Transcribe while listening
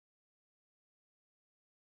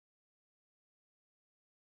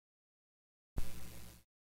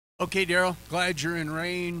Okay, Daryl. Glad you're in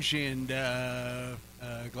range, and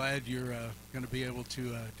glad you're going to be able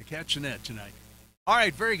to catch the net tonight. All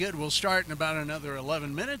right, very good. We'll start in about another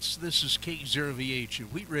 11 minutes. This is K0VH in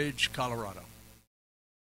Wheat Ridge, Colorado.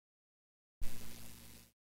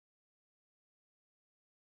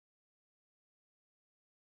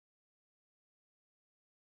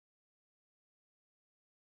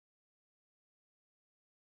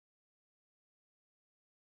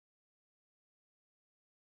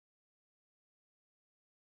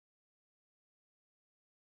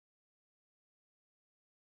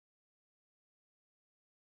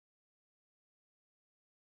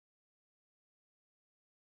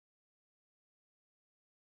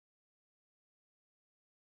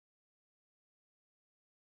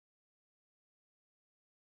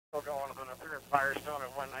 Still going up here at Firestone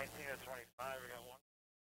at 119 and 25. We got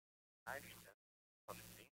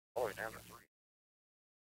 190, all the way down to 3.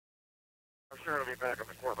 I'm sure it'll be back up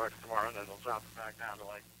at $4 tomorrow, and then they'll drop it back down to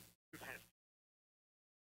like 210.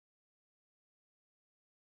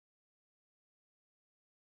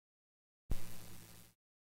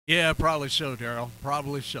 Yeah, probably so, Daryl.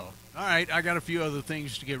 Probably so. All right, I got a few other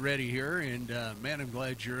things to get ready here, and man, I'm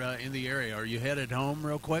glad you're in the area. Are you headed home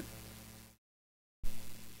real quick?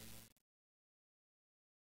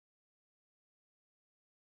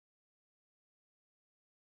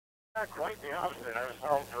 Quite the opposite. I was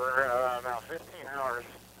home for about 15 hours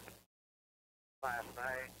last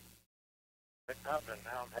night. Picked up, and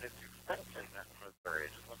now I'm headed to Fenton, Missouri.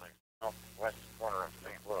 Just on the southwest corner of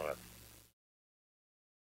St.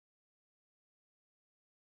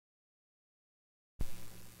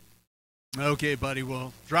 Louis. Okay, buddy.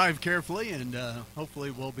 Well, drive carefully, and hopefully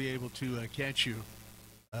we'll be able to catch you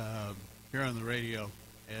uh, here on the radio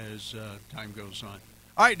as time goes on.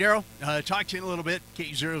 All right, Daryl. Talk to you in a little bit.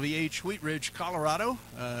 K0VH, Wheat Ridge, Colorado.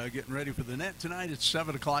 Getting ready for the net tonight. It's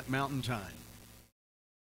 7 o'clock Mountain Time.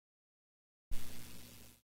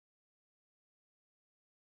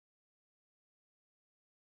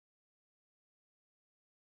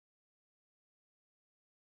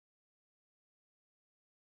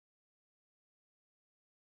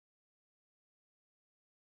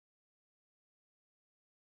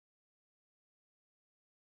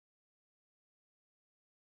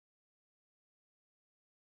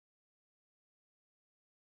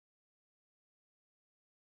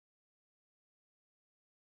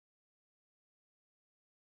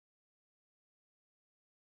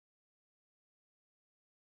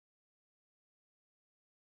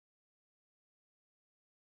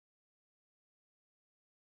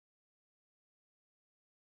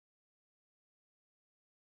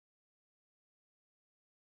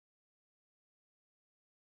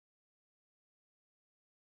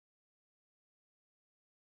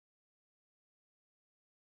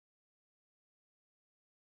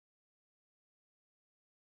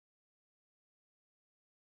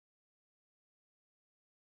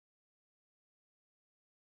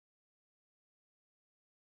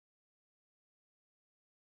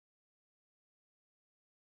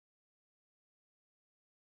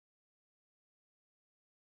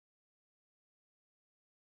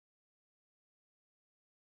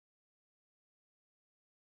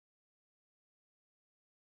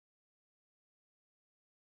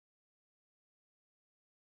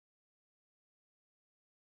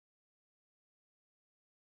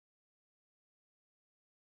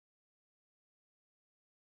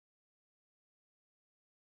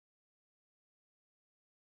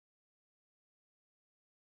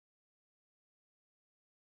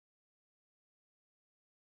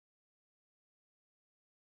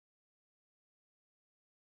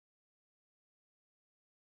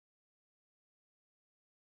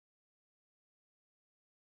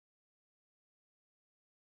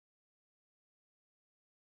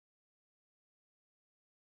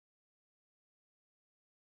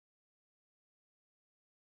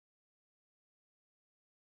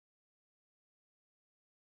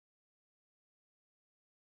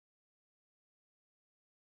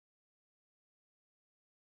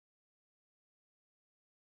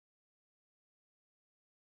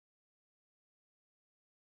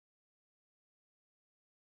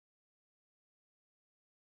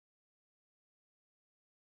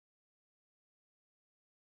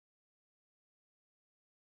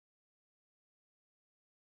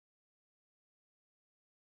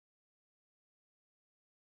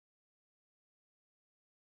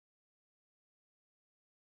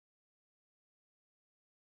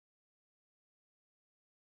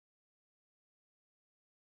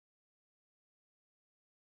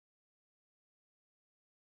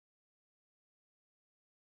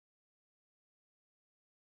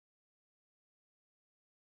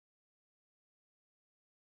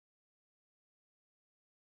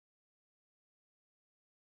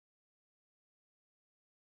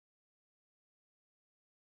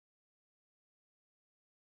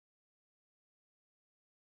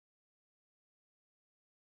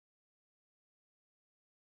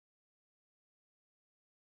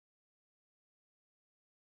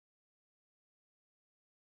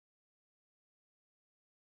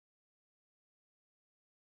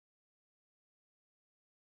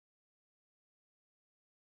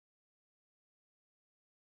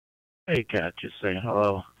 Hey, Cat, just saying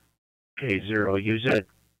hello. K0, use it.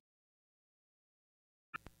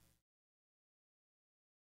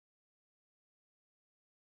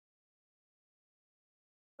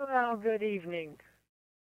 Well, good evening.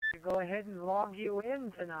 Go ahead and log you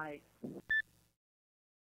in tonight.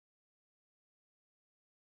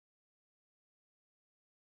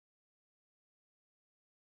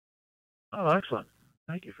 Oh, excellent.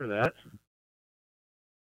 Thank you for that.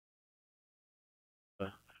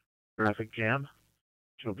 Traffic jam.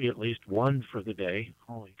 Which will be at least one for the day.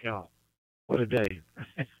 Holy cow. What a day.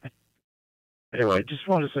 Anyway, just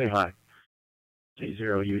want to say hi.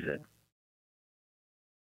 K0, use it.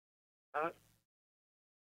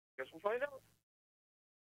 Guess we'll find out.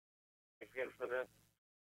 Again, for that.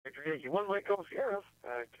 Victor Yankee 1 Waco Sheriff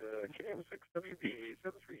at KM6WB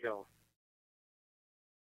 73L.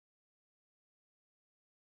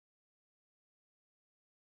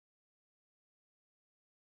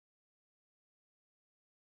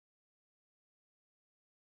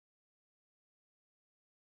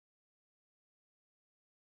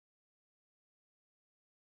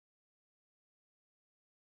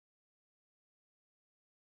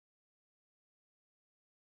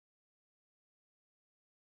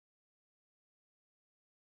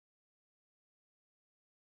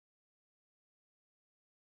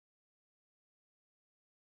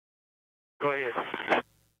 Go ahead.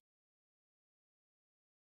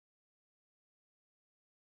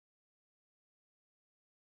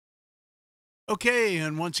 Okay,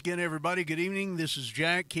 and once again, everybody, good evening. This is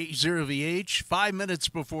Jack, K0VH, 5 minutes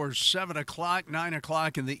before 7 o'clock, 9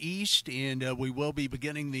 o'clock in the East, and we will be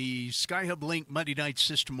beginning the SkyHubLink Monday Night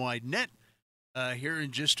System-Wide Net here in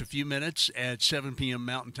just a few minutes at 7 p.m.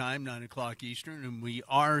 Mountain Time, 9 o'clock Eastern, and we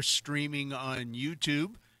are streaming on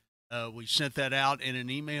YouTube. We sent that out in an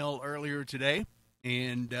email earlier today,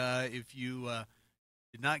 and if you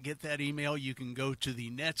did not get that email, you can go to the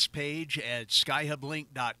Nets page at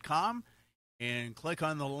skyhublink.com and click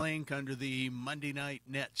on the link under the Monday Night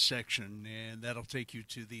Net section, and that'll take you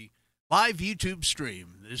to the live YouTube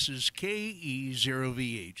stream. This is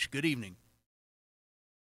KE0VH. Good evening.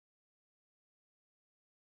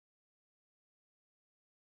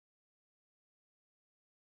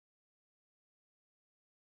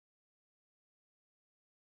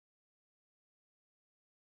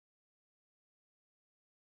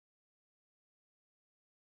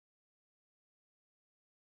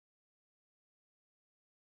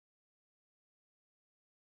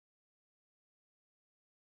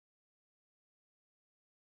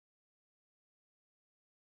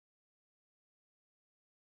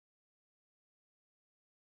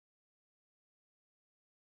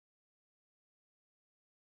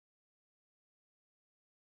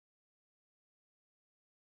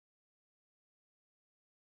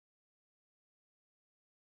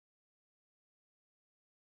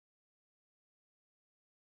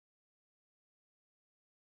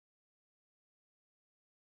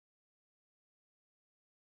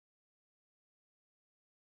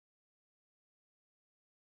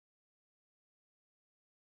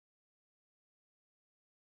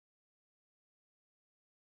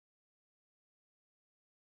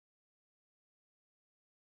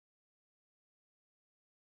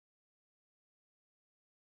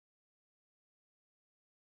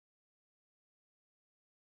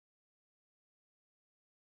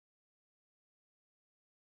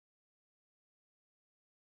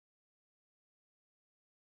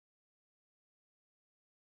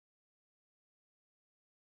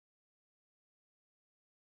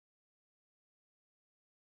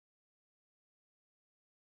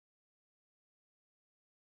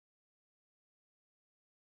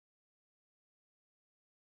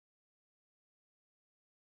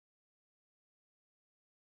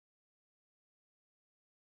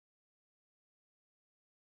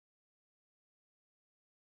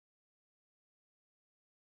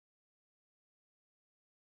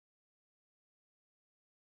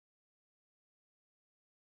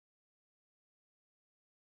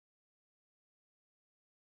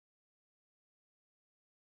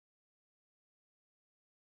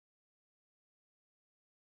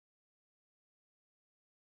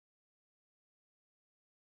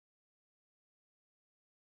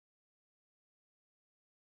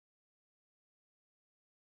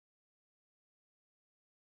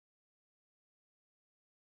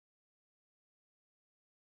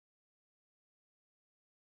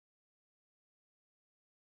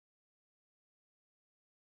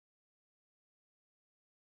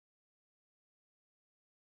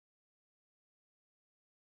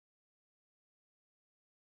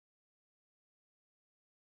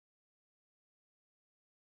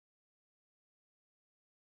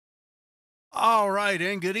 All right,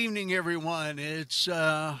 and good evening, everyone. It's,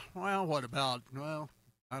 I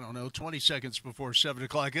don't know, 20 seconds before 7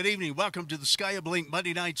 o'clock. Good evening. Welcome to the SkyHubLink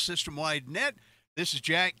Monday Night System-Wide Net. This is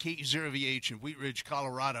Jack, KE0VH in Wheat Ridge,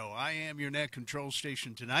 Colorado. I am your net control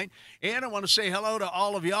station tonight, and I want to say hello to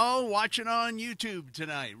all of y'all watching on YouTube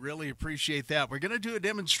tonight. Really appreciate that. We're going to do a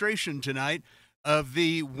demonstration tonight of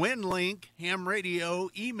the WinLink ham radio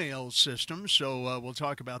email system, so we'll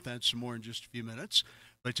talk about that some more in just a few minutes.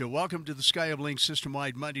 But welcome to the SkyHubLink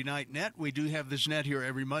System-Wide Monday Night Net. We do have this net here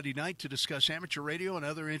every Monday night to discuss amateur radio and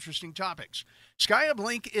other interesting topics.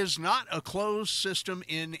 SkyHubLink is not a closed system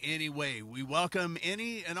in any way. We welcome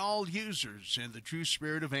any and all users in the true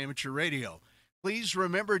spirit of amateur radio. Please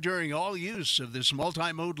remember during all use of this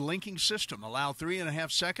multi-mode linking system, allow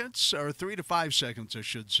 3.5 seconds, or 3 to 5 seconds, I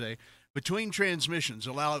should say, between transmissions.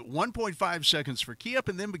 Allow it 1.5 seconds for key up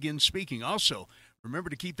and then begin speaking. Also,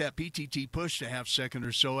 remember to keep that PTT pushed a half second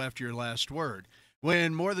or so after your last word.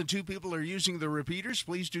 When more than 2 people are using the repeaters,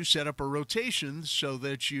 please do set up a rotation so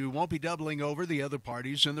that you won't be doubling over the other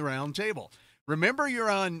parties in the round table. Remember,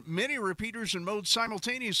 you're on many repeaters and modes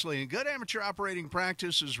simultaneously, and good amateur operating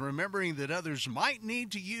practice is remembering that others might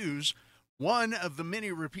need to use one of the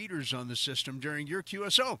many repeaters on the system during your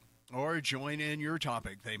QSO or join in your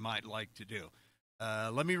topic they might like to do.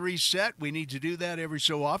 Let me reset. We need to do that every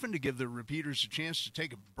so often to give the repeaters a chance to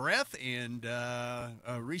take a breath and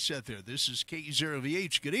reset there. This is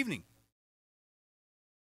KE0VH. Good evening.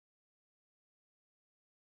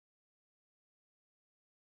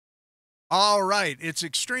 All right. It's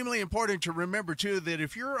extremely important to remember, too, that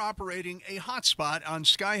if you're operating a hotspot on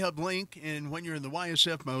SkyHubLink and when you're in the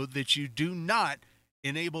YSF mode, that you do not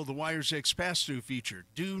enable the Wires X pass-through feature.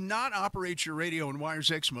 Do not operate your radio in Wires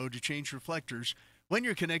X mode to change reflectors when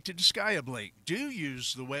you're connected to SkyHubLink. Do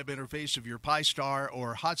use the web interface of your Pi-Star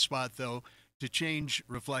or hotspot, though, to change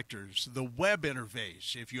reflectors. The web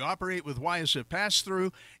interface. If you operate with YSF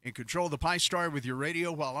pass-through and control the Pi-Star with your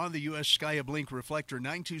radio while on the US SkyHubLink reflector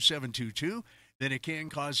 92722, then it can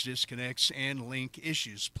cause disconnects and link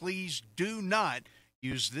issues. Please do not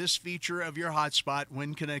use this feature of your hotspot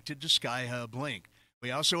when connected to SkyHubLink. We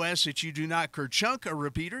also ask that you do not kerchunk a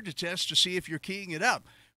repeater to test to see if you're keying it up.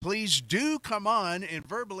 Please do come on and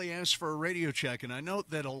verbally ask for a radio check. And I note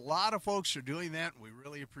that a lot of folks are doing that, and we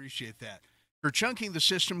really appreciate that. Kerchunking the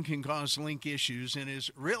system can cause link issues and is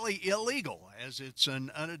really illegal as it's an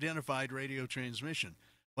unidentified radio transmission.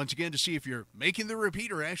 Once again, to see if you're making the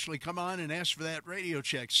repeater actually come on and ask for that radio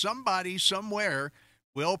check. Somebody somewhere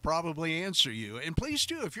will probably answer you. And please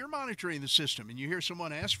do, if you're monitoring the system and you hear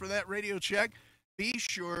someone ask for that radio check, be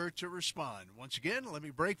sure to respond. Once again, let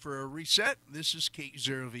me break for a reset. This is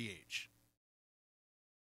KE0VH.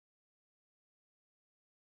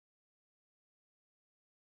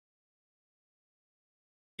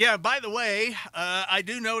 Yeah, by the way, I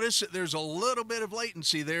do notice that there's a little bit of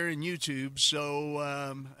latency there in YouTube. So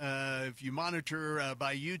if you monitor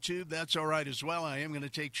by YouTube, that's all right as well. I am going to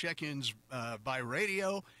take check-ins by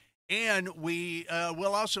radio. And we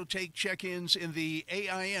will also take check-ins in the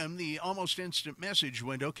AIM, the almost instant message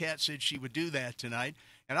window. Kat said she would do that tonight.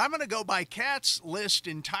 And I'm going to go by Kat's list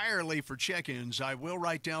entirely for check-ins. I will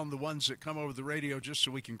write down the ones that come over the radio just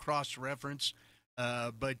so we can cross-reference.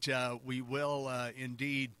 But we will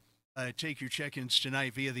indeed take your check-ins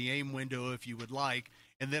tonight via the AIM window if you would like.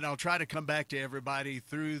 And then I'll try to come back to everybody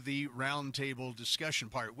through the roundtable discussion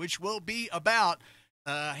part, which will be about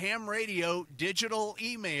ham radio, digital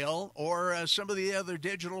email, or some of the other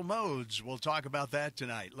digital modes. We'll talk about that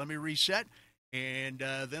tonight. Let me reset, and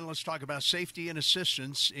then let's talk about safety and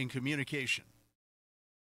assistance in communication.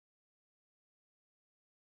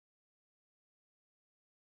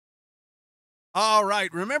 All right.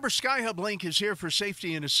 Remember, SkyHubLink is here for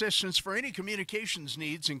safety and assistance for any communications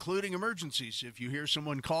needs, including emergencies. If you hear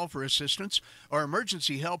someone call for assistance or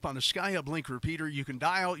emergency help on a SkyHubLink repeater, you can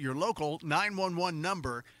dial your local 911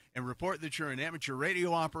 number and report that you're an amateur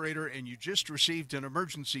radio operator and you just received an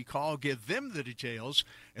emergency call. Give them the details,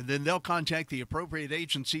 and then they'll contact the appropriate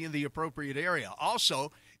agency in the appropriate area.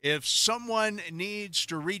 Also, if someone needs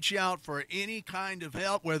to reach out for any kind of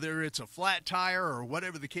help, whether it's a flat tire or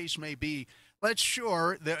whatever the case may be, let's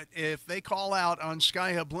sure that if they call out on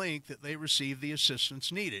SkyHubLink that they receive the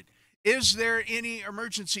assistance needed. Is there any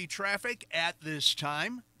emergency traffic at this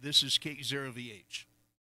time? This is KE0VH.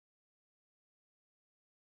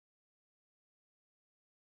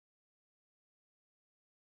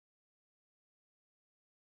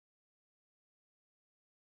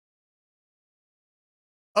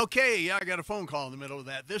 Okay, yeah, I got a phone call in the middle of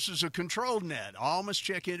that. This is a controlled net. All must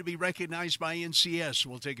check in to be recognized by NCS.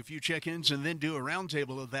 We'll take a few check-ins and then do a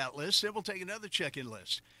roundtable of that list. Then we'll take another check-in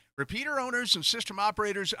list. Repeater owners and system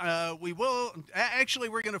operators, we're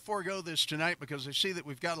going to forego this tonight because I see that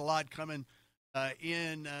we've got a lot coming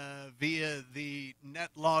in via the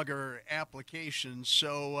NetLogger application.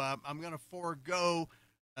 So I'm going to forego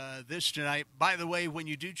this tonight. By the way, when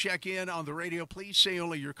you do check in on the radio, please say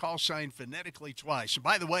only your call sign phonetically twice. And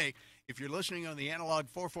by the way, if you're listening on the analog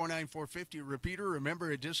 449-450 repeater,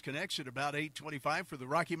 remember it disconnects at about 8:25 for the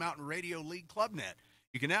Rocky Mountain Radio League Club Net.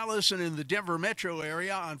 You can now listen in the Denver metro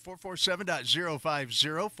area on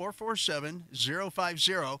 447.050,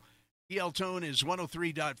 447.050. PL tone is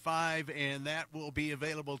 103.5, and that will be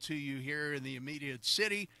available to you here in the immediate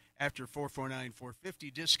city after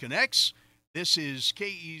 449-450 disconnects. This is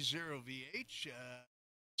KE0VH.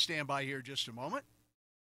 Stand by here just a moment.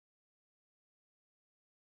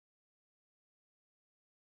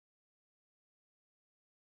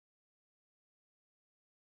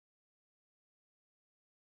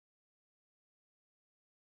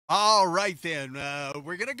 All right, then.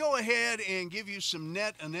 We're going to go ahead and give you some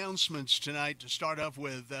net announcements tonight to start off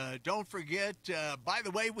with. Don't forget, by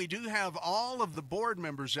the way, we do have all of the board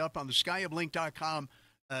members up on the SkyHubLink.com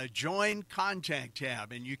join contact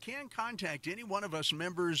tab, and you can contact any one of us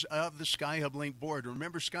members of the SkyHubLink board.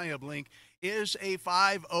 Remember, SkyHubLink is a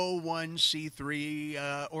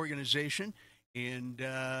 501c3 organization. And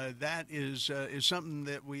that is something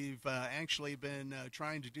that we've actually been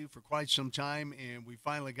trying to do for quite some time, and we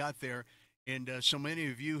finally got there. And so many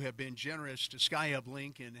of you have been generous to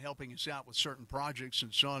SkyHubLink in helping us out with certain projects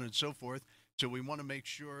and so on and so forth. So we want to make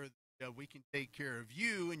sure that we can take care of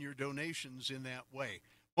you and your donations in that way.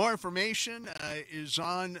 More information is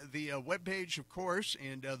on the webpage, of course,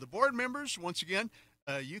 and the board members, once again,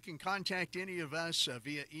 you can contact any of us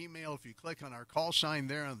via email. If you click on our call sign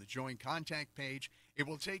there on the Join Contact page, it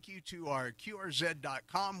will take you to our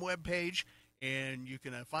QRZ.com webpage, and you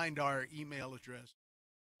can find our email address.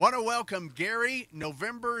 Want to welcome Gary,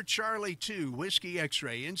 November Charlie 2, Whiskey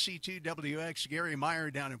X-Ray, NC2WX. Gary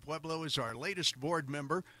Meyer down in Pueblo is our latest board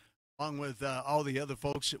member, along with all the other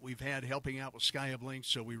folks that we've had helping out with SkyHubLink.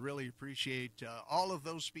 So we really appreciate all of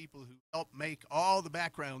those people who help make all the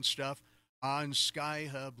background stuff on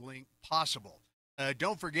SkyHubLink possible.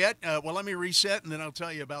 Don't forget, well, let me reset, and then I'll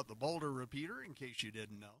tell you about the Boulder repeater in case you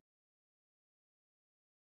didn't know.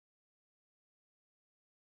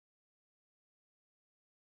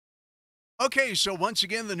 Okay, so once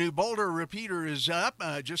again, the new Boulder repeater is up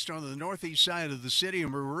just on the northeast side of the city,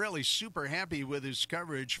 and we're really super happy with its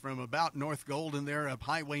coverage from about North Golden there up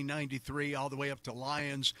Highway 93 all the way up to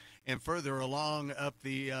Lyons and further along up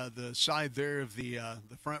the side there of the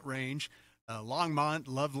Front Range. Longmont,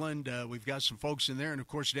 Loveland, we've got some folks in there, and of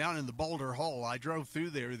course down in the Boulder Hole. I drove through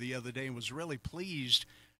there the other day and was really pleased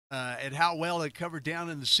at how well it covered down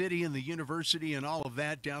in the city and the university and all of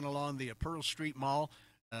that down along the Pearl Street Mall.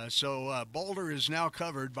 So Boulder is now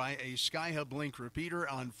covered by a SkyHubLink repeater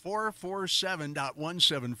on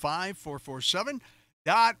 447.175,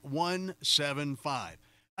 447.175.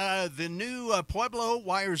 The new Pueblo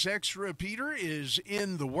Wires X repeater is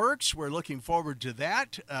in the works. We're looking forward to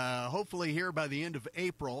that. Hopefully here by the end of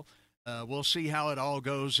April. We'll see how it all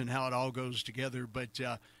goes and how it all goes together. But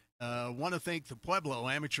want to thank the Pueblo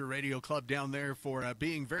Amateur Radio Club down there for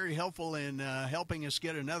being very helpful in helping us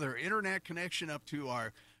get another internet connection up to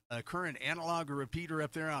our current analog repeater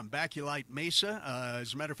up there on Baculite Mesa.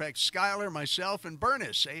 As a matter of fact, Skyler, myself, and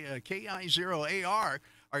Bernice, KI0AR,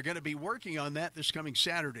 are going to be working on that this coming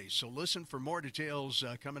Saturday. So listen for more details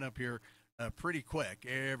coming up here pretty quick.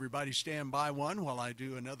 Everybody stand by one while I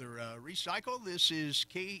do another recycle. This is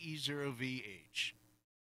KE0VH.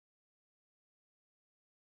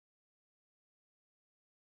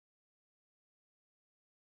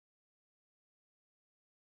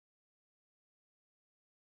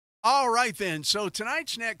 All right, then. So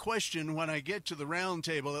tonight's net question, when I get to the round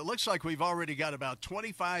table, it looks like we've already got about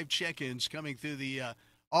 25 check-ins coming through the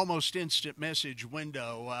almost instant message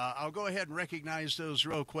window. I'll go ahead and recognize those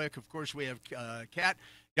real quick. Of course, we have Kat,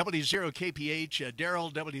 W0KPH,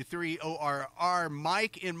 Daryl, W3ORR,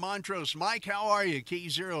 Mike in Montrose. Mike, how are you?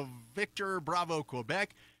 K0 Victor, Bravo,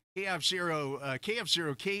 Quebec.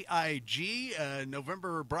 KF0KIG,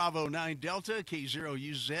 November Bravo 9 Delta,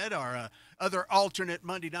 K0UZ, our other alternate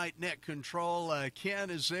Monday night net control. Ken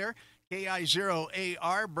is there.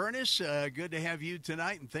 KI0AR, Bernice, good to have you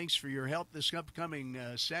tonight, and thanks for your help this upcoming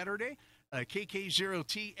Saturday.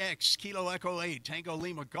 KK0TX, Kilo Echo 8, Tango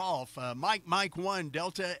Lima Golf, Mike 1,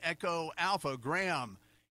 Delta Echo Alpha, Graham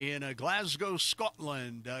in Glasgow,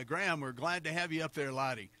 Scotland. Graham, we're glad to have you up there,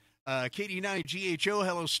 Lottie. KD9GHO,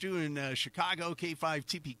 hello Stu in Chicago,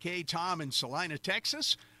 K5TPK, Tom in Salina,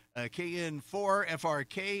 Texas. KN4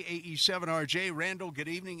 FRK, AE7RJ, Randall, good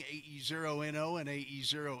evening, AE0NO and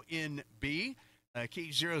AE0NB.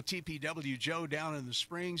 K0TPW Joe down in the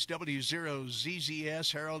Springs,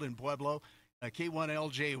 W0ZZS Harold in Pueblo,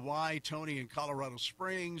 K1LJY Tony in Colorado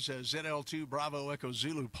Springs, ZL2 Bravo Echo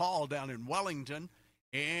Zulu Paul down in Wellington,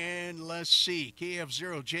 and let's see,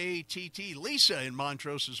 KF0JTT Lisa in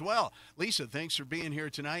Montrose as well. Lisa, thanks for being here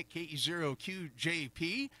tonight.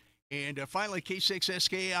 KE0QJP. And finally,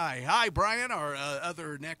 K6SKI. Hi, Brian, our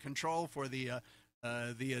other net control for the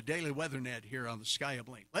daily weather net here on the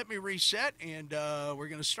SkyHubLink. Let me reset, and we're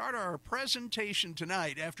going to start our presentation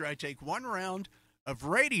tonight after I take one round of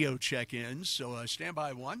radio check-ins. So stand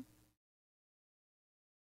by one.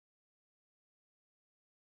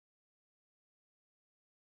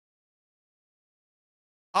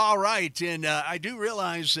 All right, and I do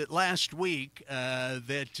realize that last week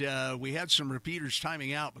that we had some repeaters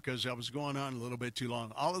timing out because I was going on a little bit too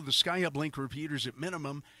long. All of the SkyHubLink repeaters at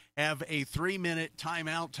minimum have a 3-minute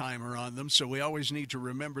timeout timer on them, so we always need to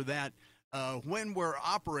remember that when we're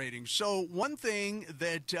operating. So one thing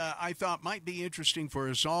that I thought might be interesting for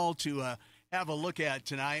us all to have a look at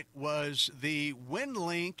tonight was the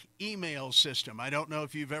WinLink email system. I don't know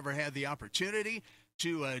if you've ever had the opportunity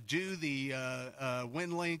to do the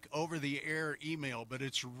WinLink over-the-air email, but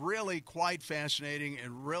it's really quite fascinating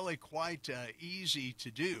and really quite easy to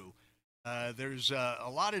do. There's a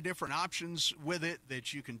lot of different options with it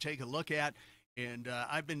that you can take a look at, and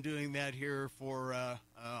I've been doing that here for,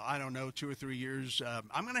 I don't know, 2 or 3 years.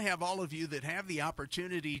 I'm going to have all of you that have the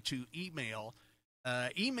opportunity to email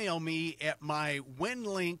me at my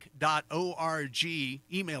winlink.org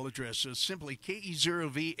email address. So simply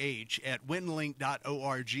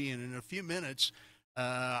KE0VH@winlink.org. And in a few minutes,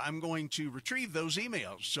 I'm going to retrieve those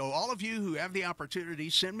emails. So all of you who have the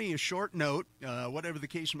opportunity, send me a short note, whatever the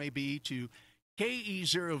case may be, to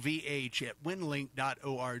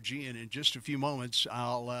KE0VH@winlink.org. And in just a few moments,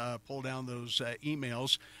 I'll pull down those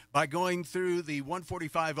emails by going through the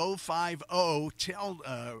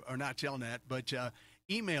 145050 or not Telnet, but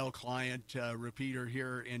email client repeater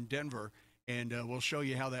here in Denver. And we'll show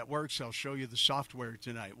you how that works. I'll show you the software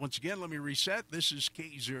tonight. Once again, let me reset. This is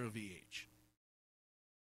KE0VH.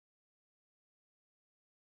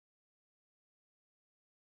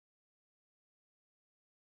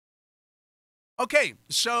 Okay,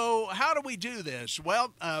 so how do we do this?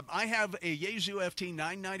 Well, I have a Yaesu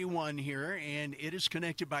FT991 here, and it is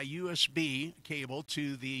connected by USB cable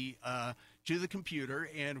to the computer.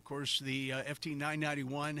 And, of course, the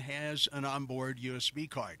FT991 has an onboard USB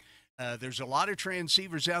card. There's a lot of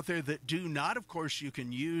transceivers out there that do not. Of course, you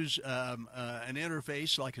can use an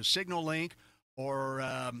interface like a Signal Link or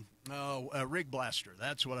a Rig Blaster.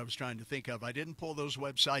 That's what I was trying to think of. I didn't pull those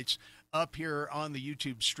websites up here on the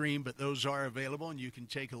YouTube stream, but those are available, and you can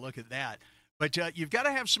take a look at that. But you've got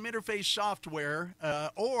to have some interface software,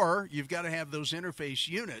 or you've got to have those interface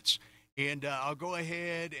units. And I'll go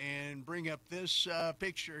ahead and bring up this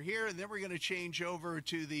picture here, and then we're going to change over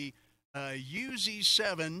to the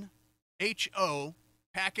UZ7HO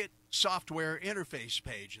packet software interface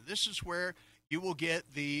page. And this is where you will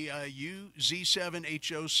get the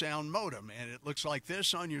UZ7HO sound modem. And it looks like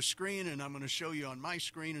this on your screen, and I'm going to show you on my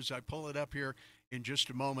screen as I pull it up here in just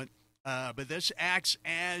a moment. But this acts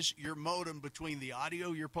as your modem between the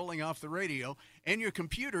audio you're pulling off the radio and your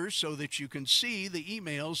computer so that you can see the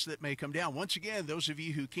emails that may come down. Once again, those of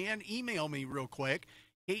you who can, email me real quick,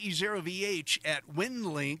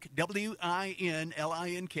 KE0VH@winlink, WINLINK.org.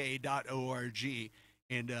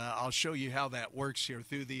 And I'll show you how that works here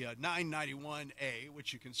through the 991A,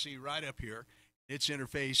 which you can see right up here. It's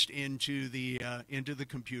interfaced into the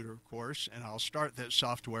computer, of course, and I'll start that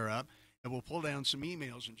software up, and we'll pull down some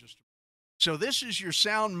emails in just a moment. So this is your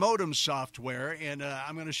sound modem software, and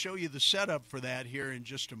I'm going to show you the setup for that here in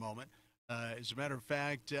just a moment. As a matter of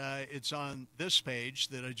fact, it's on this page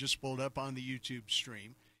that I just pulled up on the YouTube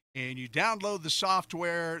stream. And you download the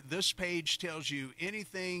software. This page tells you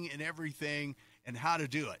anything and everything and how to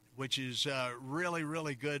do it, which is really,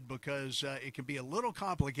 really good because it can be a little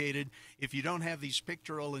complicated if you don't have these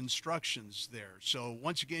pictorial instructions there. So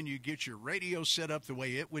once again, you get your radio set up the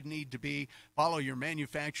way it would need to be, follow your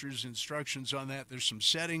manufacturer's instructions on that. There's some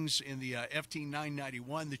settings in the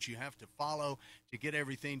FT991 that you have to follow to get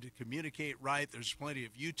everything to communicate right. There's plenty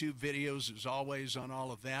of YouTube videos, as always, on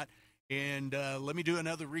all of that. And let me do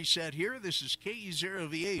another reset here. This is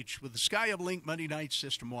KE0VH with the SkyHubLink Monday Night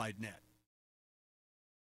System-Wide Net.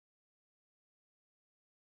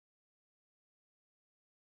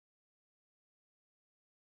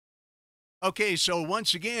 Okay, so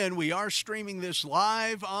once again, we are streaming this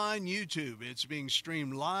live on YouTube. It's being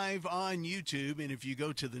streamed live on YouTube, and if you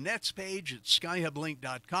go to the Nets page at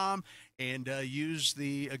SkyHubLink.com and use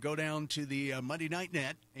the go down to the Monday Night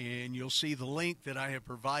Net, and you'll see the link that I have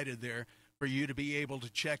provided there for you to be able to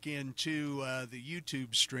check into the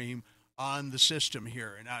YouTube stream on the system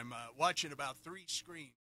here. And I'm watching about 3 screens.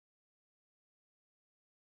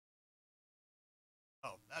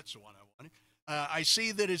 Oh, that's the one I wanted. I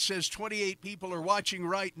see that it says 28 people are watching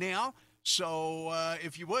right now. So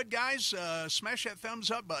if you would, guys, smash that thumbs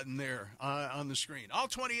up button there on the screen. All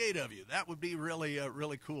 28 of you. That would be really,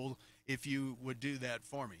 really cool if you would do that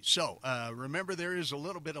for me. So remember, there is a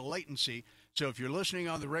little bit of latency. So if you're listening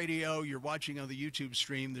on the radio, you're watching on the YouTube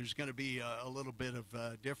stream, there's going to be a little bit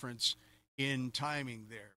of difference in timing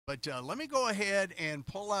there. But let me go ahead and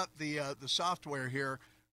pull up the software here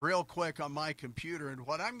real quick on my computer. And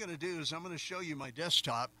what I'm going to do is I'm going to show you my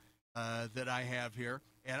desktop that I have here.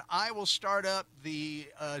 And I will start up the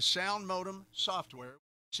sound modem software.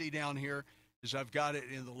 See down here is I've got it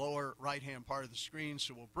in the lower right-hand part of the screen.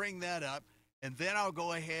 So we'll bring that up. And then I'll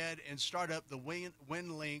go ahead and start up the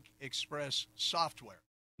WinLink Express software.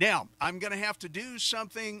 Now, I'm going to have to do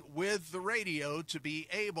something with the radio to be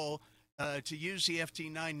able to use the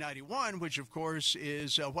FT991, which, of course,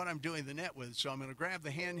 is what I'm doing the net with. So I'm going to grab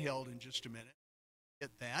the handheld in just a minute,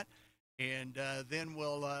 get that, and then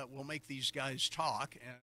we'll make these guys talk.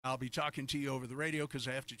 And I'll be talking to you over the radio because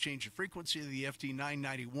I have to change the frequency of the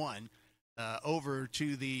FT991 over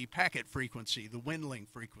to the packet frequency, the WinLink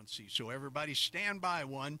frequency. So everybody stand by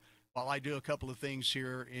one while I do a couple of things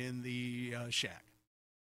here in the shack.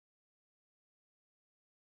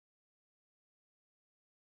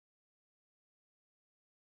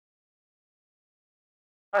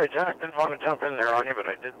 Hi, Josh. Didn't want to jump in there on you, but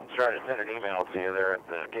I did try to send an email to you there at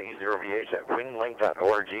the KE0VH at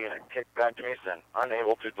winlink.org, and it kicked back to me saying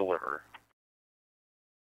unable to deliver.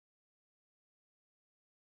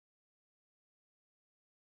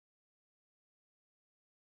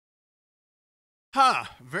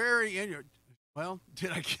 Well,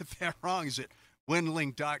 did I get that wrong? Is it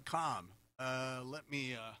winlink.com? Let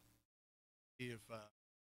me see if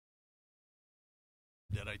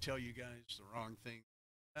did I tell you guys the wrong thing?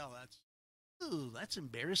 Well, that's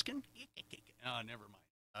embarrassing. Oh, never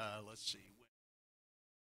mind. Let's see.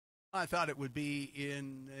 I thought it would be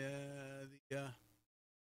in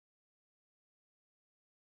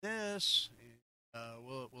this.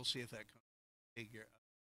 We'll see if that comes. Figure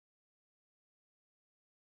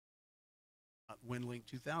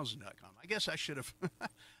winlink2000.com. I guess I should have.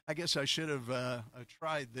 I guess I should have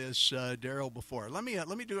tried this, Daryl, before. Let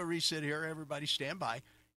me do a reset here. Everybody, stand by.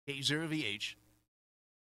 K0VH.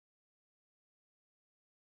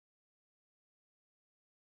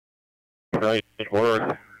 Right,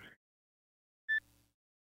 word.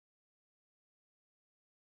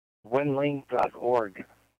 Winlink.org.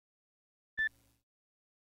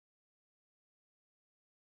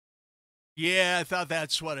 Yeah, I thought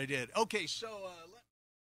that's what I did. Okay, so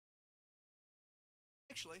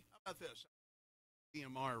actually, how about this?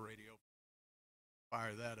 EMR radio.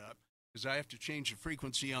 Fire that up because I have to change the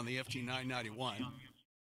frequency on the FT991.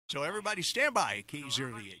 So everybody stand by,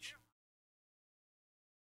 K0VH.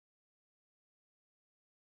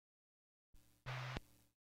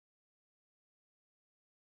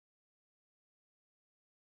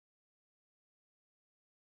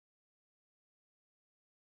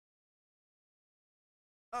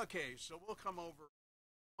 Okay, so we'll come over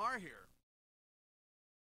here.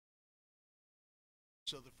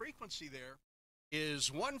 So the frequency there is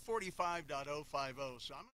 145.050.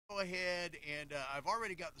 So I'm going to go ahead and I've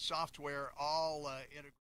already got the software all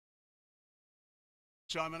integrated.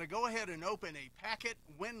 So I'm going to go ahead and open a packet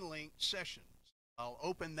WinLink session. I'll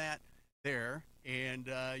open that there, and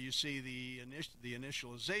you see the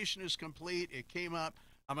initialization is complete. It came up.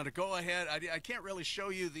 I'm going to go ahead. I can't really show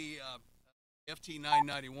you the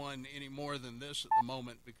FT991 any more than this at the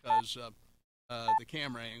moment because the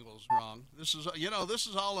camera angle is wrong. This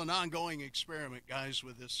is all an ongoing experiment, guys,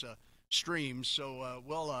 with this stream. So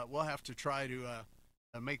we'll have to try to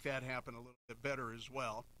make that happen a little bit better as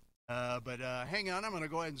well. But hang on, I'm going to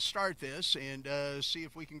go ahead and start this and see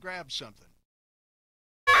if we can grab something.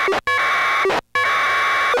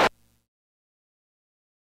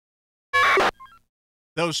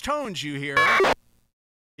 Those tones you hear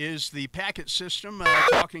is the packet system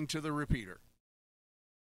talking to the repeater.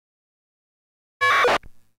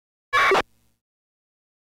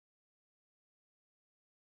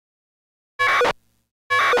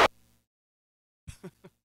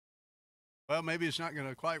 Well, maybe it's not going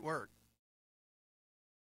to quite work.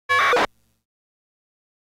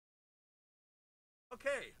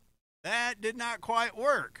 Okay. That did not quite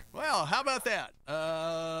work. Well, how about that?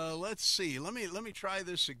 Let's see. Let me try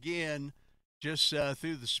this again, just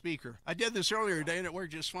through the speaker. I did this earlier today and it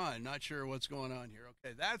worked just fine. Not sure what's going on here.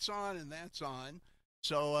 Okay, that's on and that's on.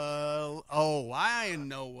 So, oh, I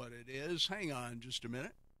know what it is. Hang on just a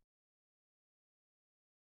minute.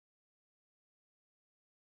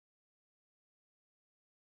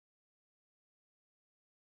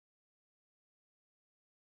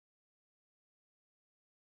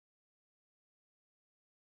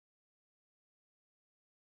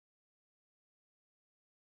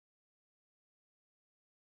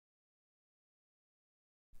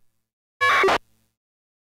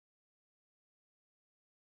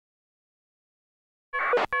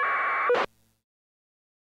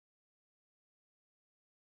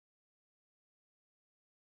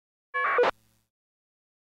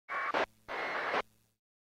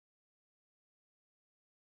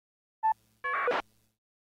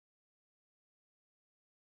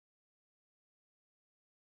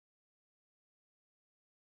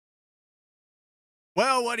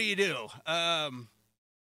 Well, what do you do?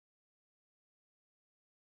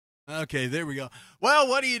 Okay, there we go. Well,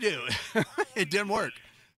 what do you do? It didn't work.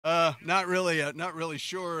 Not really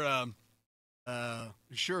sure.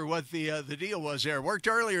 Sure what the deal was there. Worked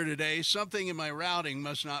earlier today. Something in my routing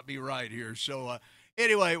must not be right here. So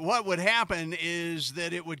anyway, what would happen is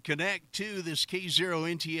that it would connect to this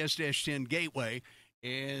K0 NTS-10 gateway,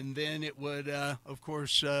 and then it would, of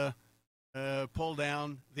course, pull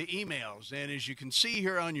down the emails. And as you can see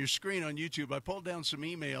here on your screen on YouTube, I pulled down some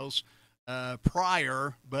emails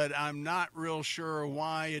prior, but I'm not real sure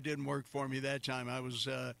why it didn't work for me that time. I was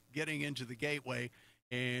getting into the gateway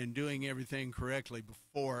and doing everything correctly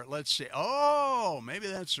before. Let's see. Oh, maybe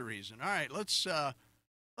that's the reason. All right, let's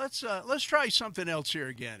try something else here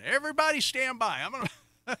again. Everybody stand by. I'm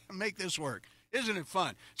gonna make this work. Isn't it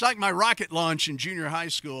fun? It's like my rocket launch in junior high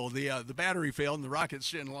school. The battery failed and the rockets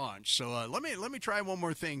didn't launch. So let me try one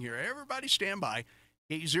more thing here. Everybody stand by.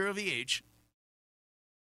 K0VH.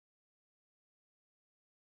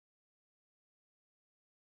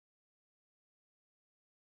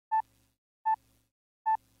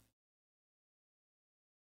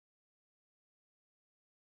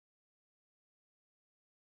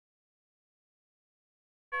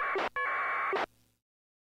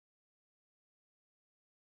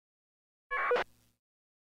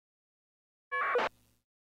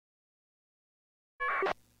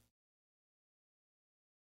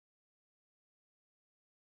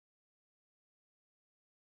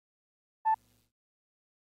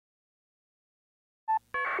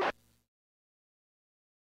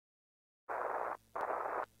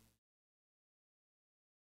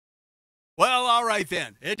 Well, all right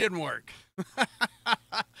then. It didn't work.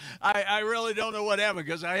 I really don't know what happened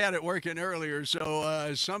because I had it working earlier.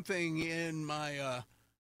 So something in my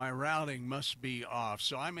my routing must be off.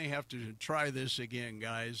 So I may have to try this again,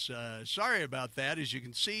 guys. Sorry about that. As you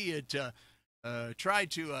can see, it tried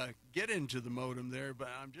to get into the modem there, but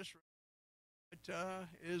I'm just what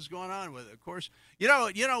is going on with it. Of course, you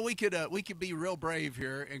know, we could be real brave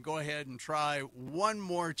here and go ahead and try one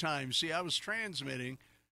more time. See, I was transmitting,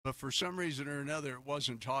 but for some reason or another, it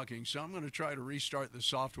wasn't talking. So I'm going to try to restart the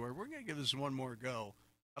software. We're going to give this one more go.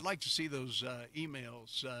 I'd like to see those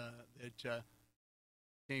emails that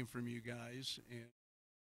came from you guys, and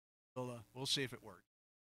we'll see if it works.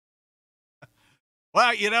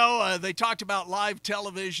 Well, you know, they talked about live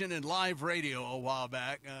television and live radio a while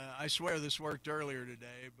back. I swear this worked earlier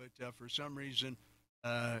today, but for some reason,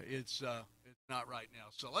 it's not right now.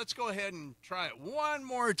 So let's go ahead and try it one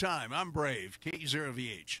more time. I'm brave.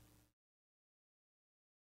 K0VH.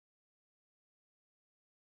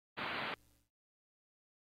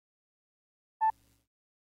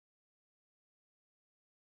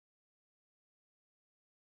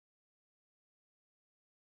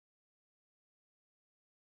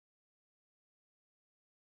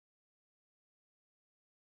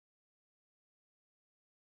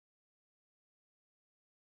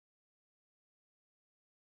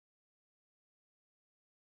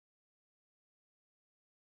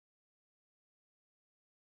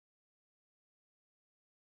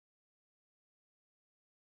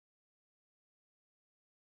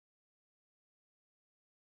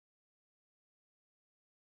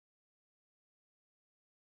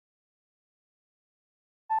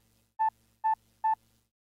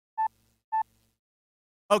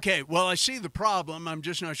 Okay, well, I see the problem. I'm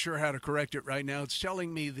just not sure how to correct it right now. It's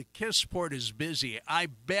telling me the KISS port is busy. I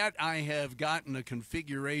bet I have gotten a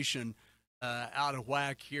configuration out of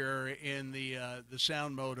whack here in the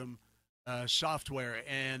sound modem software,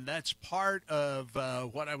 and that's part of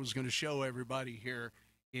what I was going to show everybody here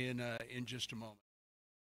in just a moment.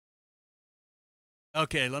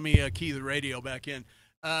 Okay, let me key the radio back in.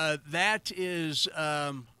 That is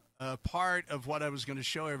part of what I was going to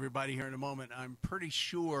show everybody here in a moment. I'm pretty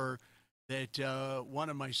sure that one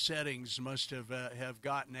of my settings must have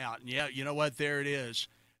gotten out. And yeah, you know what? There it is.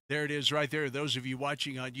 There it is right there. Those of you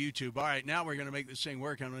watching on YouTube. All right, now we're going to make this thing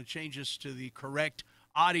work. I'm going to change this to the correct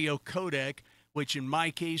audio codec, which in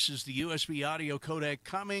my case is the USB audio codec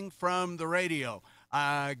coming from the radio.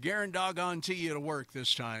 Guaranteed doggone to you to work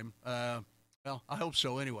this time. Well, I hope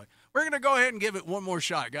so anyway. We're going to go ahead and give it one more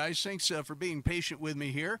shot, guys. Thanks for being patient with me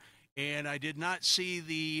here. And I did not see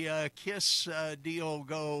the KISS deal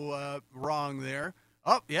go wrong there.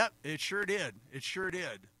 Oh, yep, it sure did. It sure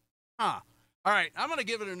did. Huh. All right, I'm going to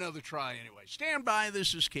give it another try anyway. Stand by.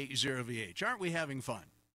 This is K0VH. Aren't we having fun?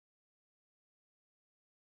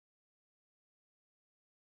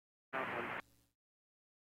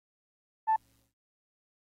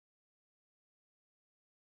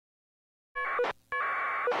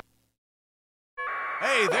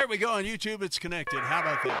 Hey, there we go on YouTube. It's connected. How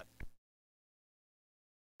about that?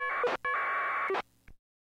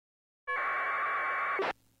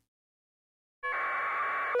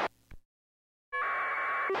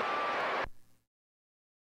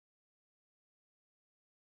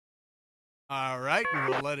 All right,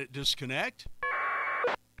 we'll let it disconnect.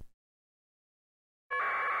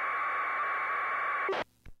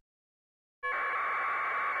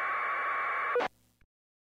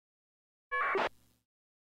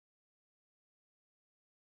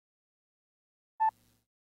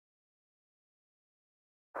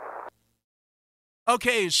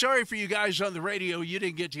 Okay, sorry for you guys on the radio. You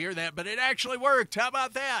didn't get to hear that, but it actually worked. How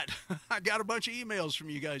about that? I got a bunch of emails from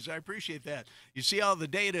you guys. I appreciate that. You see all the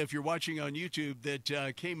data, if you're watching on YouTube,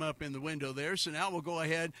 that came up in the window there. So now we'll go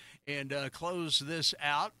ahead and close this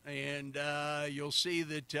out, and you'll see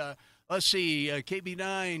that, let's see,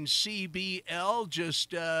 KB9CBL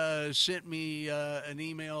just sent me an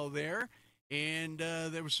email there. And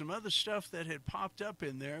there was some other stuff that had popped up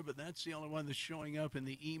in there, but that's the only one that's showing up in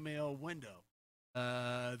the email window.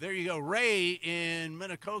 There you go, Ray in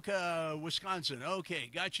Minnetonka, Wisconsin.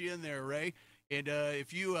 Okay, got you in there, Ray. And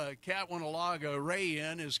if you, Cat, want to log Ray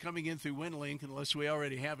in, is coming in through WinLink, unless we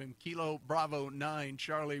already have him. Kilo Bravo 9,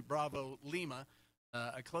 Charlie Bravo Lima.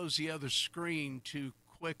 I closed the other screen too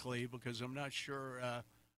quickly because I'm not sure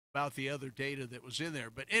about the other data that was in there.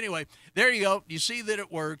 But anyway, there you go. You see that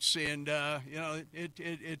it works, and, you know,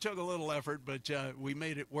 it took a little effort, but we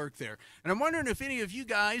made it work there. And I'm wondering if any of you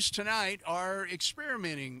guys tonight are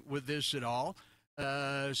experimenting with this at all.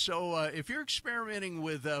 So if you're experimenting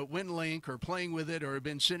with WinLink or playing with it or have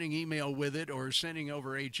been sending email with it or sending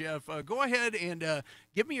over HF, go ahead and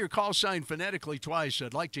give me your call sign phonetically twice.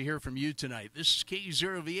 I'd like to hear from you tonight. This is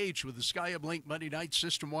K0VH with the SkyHubLink Monday Night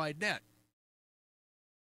System-Wide Net.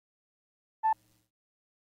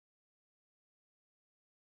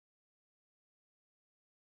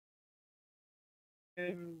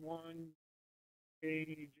 N1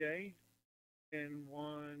 KJ and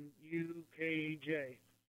 1 UKJ.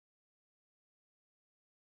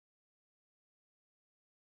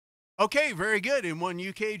 Okay, very good. And 1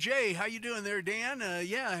 UKJ, how you doing there, Dan?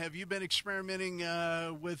 Yeah, have you been experimenting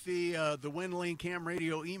with the WinLink ham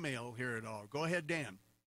radio email here at all? Go ahead, Dan.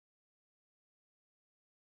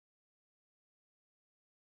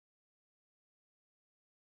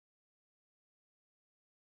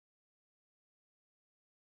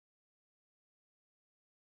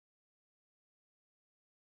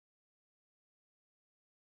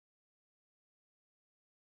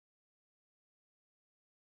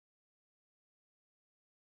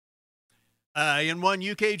 In 1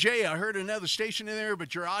 UKJ, I heard another station in there,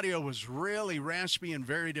 but your audio was really raspy and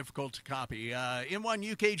very difficult to copy. In 1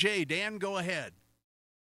 UKJ, Dan, go ahead.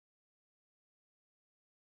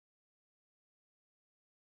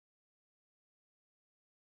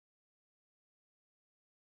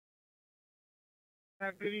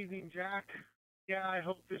 Good evening, Jack. Yeah, I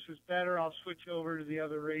hope this is better. I'll switch over to the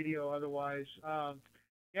other radio otherwise.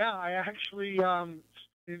 Yeah, I actually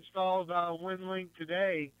installed WinLink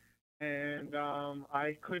today, and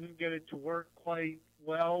I couldn't get it to work quite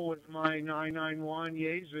well with my 991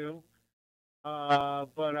 Yaesu.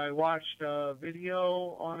 But I watched a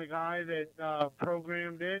video on a guy that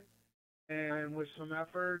programmed it, and with some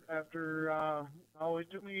effort, after,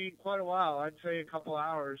 it took me quite a while, I'd say a couple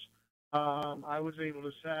hours, I was able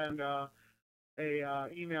to send a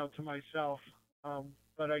email to myself.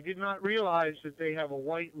 But I did not realize that they have a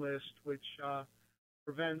whitelist which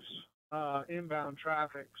prevents inbound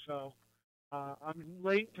traffic. So I'm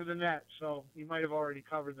late to the net, so you might have already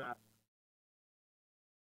covered that.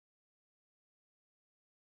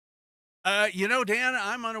 Dan,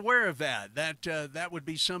 I'm unaware of that. That would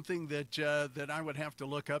be something that I would have to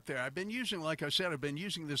look up there. I've been using, like I said, I've been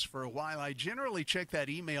using this for a while. I generally check that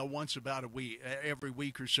email once about a week, every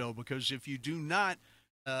week or so, because if you do not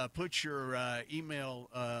put your email,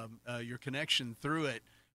 your connection through it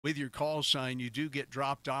with your call sign, you do get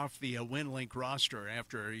dropped off the WinLink roster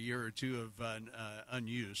after a year or two of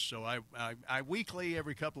unused. So I weekly,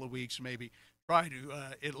 every couple of weeks, maybe try to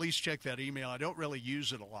at least check that email. I don't really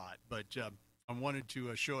use it a lot, but I wanted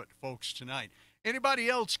to show it to folks tonight. Anybody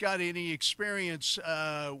else got any experience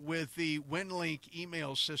with the WinLink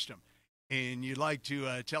email system? And you'd like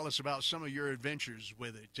to tell us about some of your adventures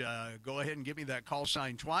with it, go ahead and give me that call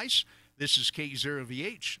sign twice. This is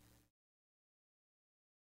K0VH.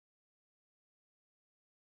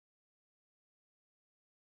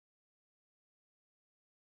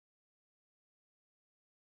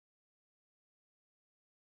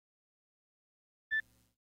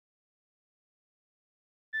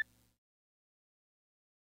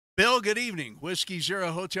 Bill, good evening. Whiskey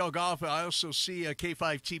Zero Hotel Golf. I also see a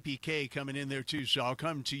K5TPK coming in there too, so I'll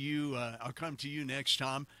come to you. I'll come to you next,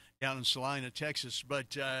 Tom, down in Salina, Texas.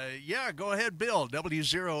 But yeah, go ahead, Bill.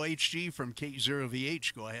 W0HG from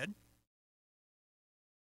K0VH. Go ahead.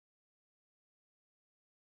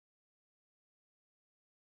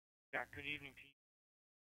 Yeah, good evening to you.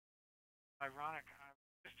 Ironic, I'm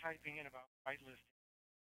just typing in about whitelisting.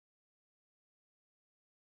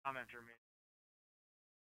 Commenter made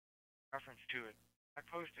reference to it. I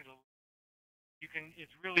posted a.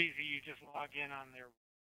 It's real easy. You just log in on their.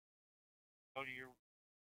 Go to your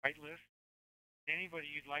whitelist.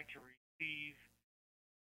 Anybody you'd like to receive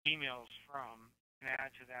emails from can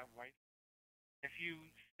add to that white. If you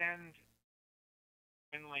send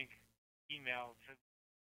WinLink email to,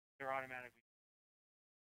 they're automatically.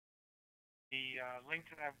 The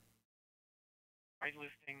link to that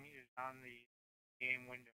whitelisting is on the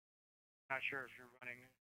game window. Not sure if you're running.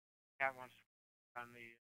 Cat wants to on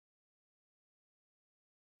the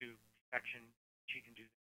two section. She can do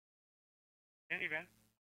that. In any event,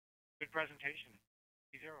 good presentation.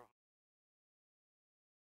 Zero.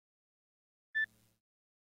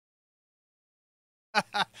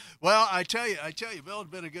 Well, I tell you, Bill, it'd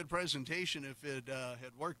been a good presentation if it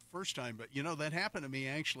had worked the first time. But that happened to me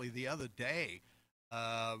actually the other day.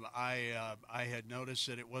 I had noticed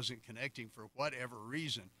that it wasn't connecting for whatever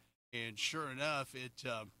reason, and sure enough, it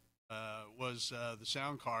was the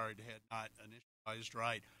sound card had not initialized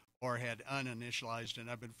right or had uninitialized, and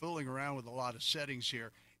I've been fooling around with a lot of settings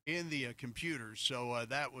here in the computer, so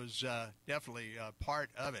that was definitely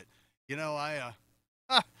part of it.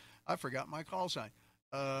 I forgot my call sign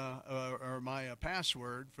or my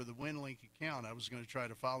password for the WinLink account. I was going to try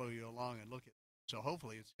to follow you along and look at it. So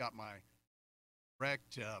hopefully it's got my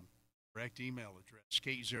correct email address,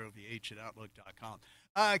 k0vh at outlook.com.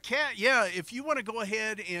 Kat, yeah, if you want to go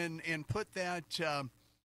ahead and put that,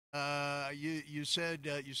 you said,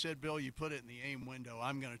 Bill, you put it in the AIM window.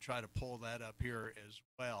 I'm going to try to pull that up here as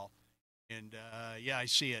well. And yeah, I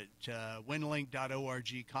see it.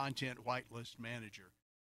 Winlink.org content whitelist manager.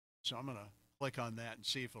 So I'm going to click on that and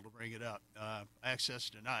see if it'll bring it up. Access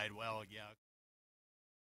denied. Well, yeah.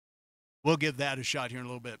 We'll give that a shot here in a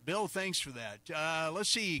little bit. Bill, thanks for that. Let's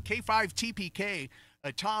see, K5TPK.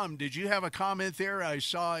 Tom, did you have a comment there? I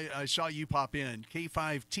saw you pop in.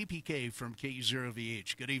 K5TPK from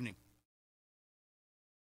K0VH. Good evening.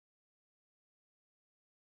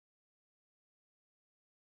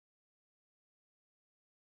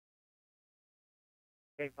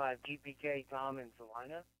 K5TPK, Tom in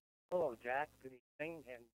Salina. Hello, Jack. Good evening.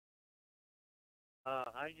 And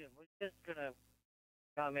I was just going to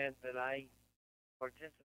comment that I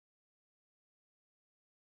participate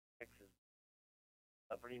in Texas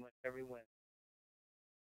pretty much every Wednesday.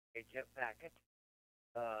 HF packet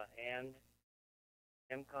and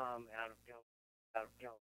MCOM out of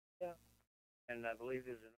California, and I believe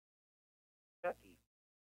there's in Kentucky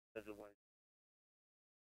as a Wednesday.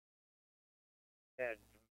 Had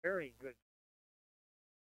very good.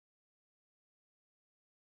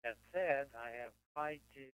 That said, I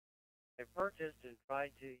purchased and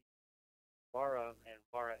tried to Vara and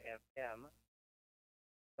Vara FM.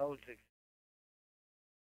 No success.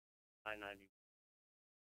 990.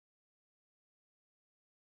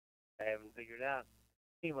 I haven't figured out.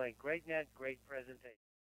 Anyway, great net, great presentation.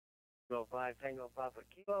 Go 5 Tango Papa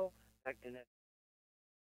Kilo, back to net.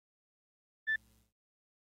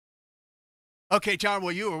 Okay, Tom,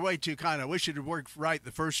 well, you were way too kind. I wish it had worked right the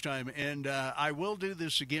first time. And I will do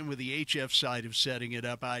this again with the HF side of setting it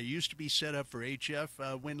up. I used to be set up for HF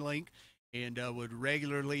WinLink and would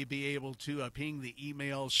regularly be able to ping the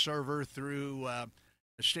email server through a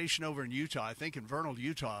station over in Utah, I think in Vernal,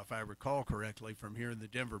 Utah, if I recall correctly, from here in the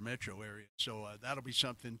Denver metro area. So that'll be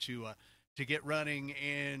something to get running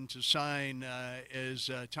and to sign as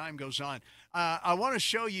time goes on. I want to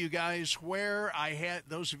show you guys where I had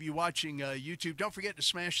those of you watching YouTube. Don't forget to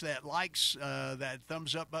smash that likes, that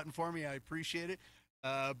thumbs up button for me. I appreciate it.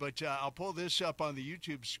 But I'll pull this up on the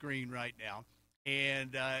YouTube screen right now.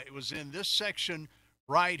 And it was in this section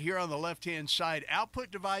right here on the left-hand side, output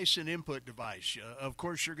device and input device. Of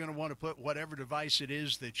course, you're going to want to put whatever device it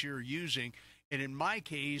is that you're using. And in my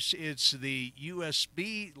case, it's the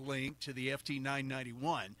USB link to the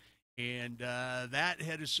FT991. And that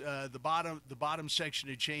had the bottom section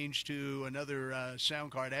had changed to another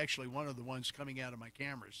sound card, actually one of the ones coming out of my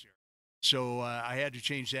cameras here. So I had to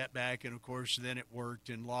change that back, and of course then it worked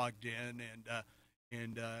and logged in,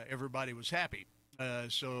 and everybody was happy.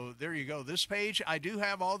 So there you go. This page, I do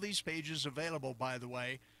have all these pages available, by the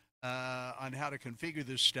way, on how to configure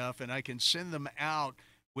this stuff, and I can send them out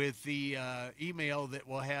with the email that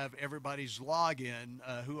will have everybody's login,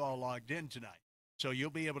 who all logged in tonight. So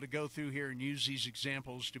you'll be able to go through here and use these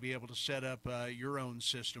examples to be able to set up your own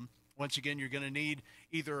system. Once again, you're going to need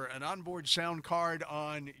either an onboard sound card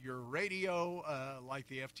on your radio, like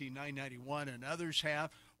the FT991 and others have,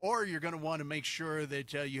 or you're going to want to make sure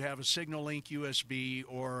that you have a Signal Link USB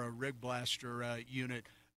or a Rig Blaster unit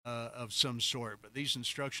of some sort. But these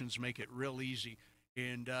instructions make it real easy.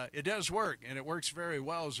 And it does work, and it works very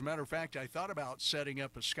well. As a matter of fact, I thought about setting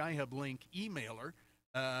up a SkyHubLink emailer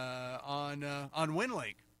on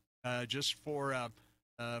WinLink just for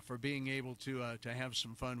being able to have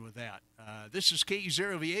some fun with that. This is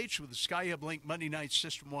KE0VH with the SkyHubLink Monday Night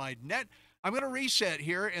System-Wide Net. I'm going to reset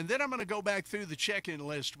here, and then I'm going to go back through the check-in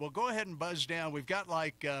list. We'll go ahead and buzz down. We've got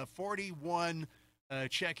like 41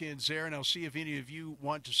 check-ins there, and I'll see if any of you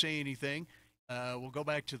want to say anything. We'll go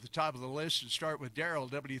back to the top of the list and start with Daryl,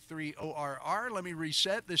 W3ORR. Let me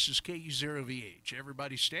reset. This is KE0VH.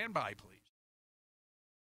 Everybody stand by, please.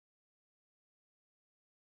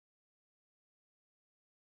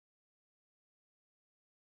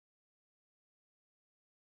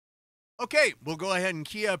 Okay, we'll go ahead and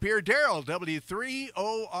key up here. Daryl,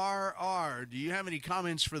 W3ORR. Do you have any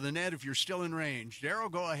comments for the net if you're still in range?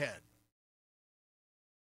 Daryl, go ahead.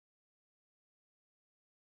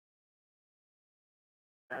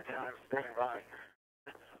 Okay, I'm standing by.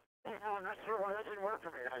 I'm not sure why that didn't work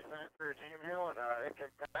for me. I sent it through Gmail, and it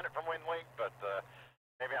got it from WinLink, but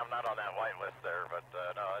maybe I'm not on that white list there. But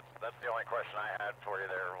no, that's the only question I had for you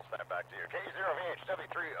there. We'll send it back to you. K0VH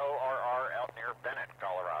W3ORR out near Bennett,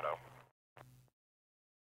 Colorado.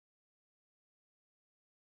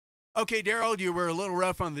 Okay, Daryl, you were a little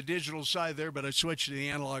rough on the digital side there, but I switched to the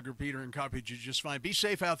analog repeater and copied you just fine. Be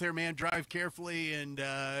safe out there, man. Drive carefully and,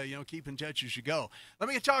 keep in touch as you go. Let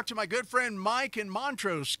me talk to my good friend Mike in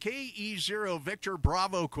Montrose, KE0 Victor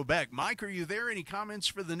Bravo, Quebec. Mike, are you there? Any comments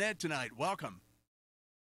for the net tonight? Welcome.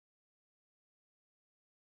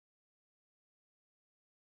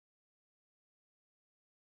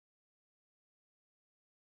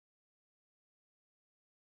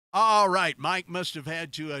 All right, Mike must have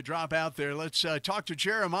had to drop out there. Let's talk to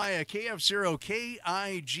Jeremiah,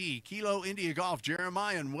 KF0KIG, Kilo India Golf.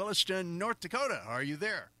 Jeremiah in Williston, North Dakota. Are you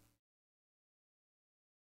there?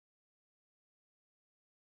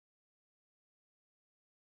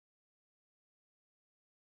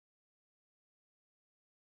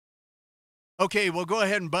 Okay, we'll go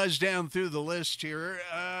ahead and buzz down through the list here.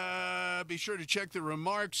 Be sure to check the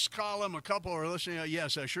remarks column. A couple are listening.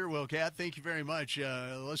 Yes, I sure will, Kat. Thank you very much.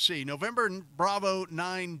 Let's see. November Bravo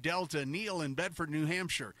 9 Delta, Neil in Bedford, New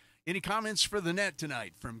Hampshire. Any comments for the net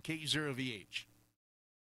tonight from K0VH?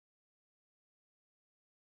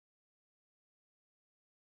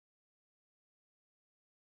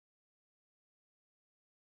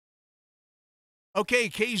 Okay,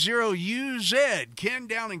 K0UZ, Ken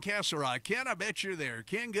down in Castle Rock. Ken, I bet you're there.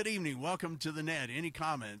 Ken, good evening. Welcome to the net. Any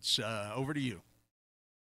comments? Over to you.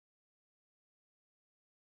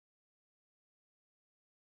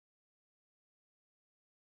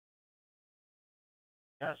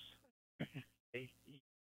 Yes.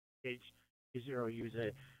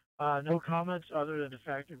 K0UZ. No comments other than the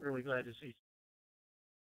fact I'm really glad to see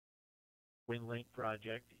WinLink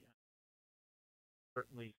project.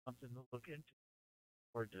 Certainly something to look into.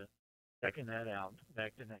 Forward to checking that out.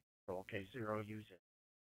 Back to next control, K0UZ.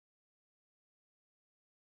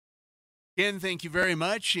 Ken, thank you very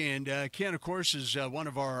much. And Ken, of course, is one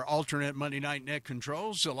of our alternate Monday Night Net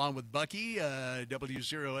controls, along with Bucky,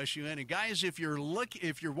 W0SUN. And guys, if you're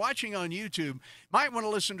watching on YouTube, might want to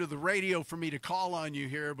listen to the radio for me to call on you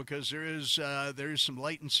here because there is some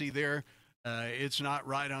latency there. It's not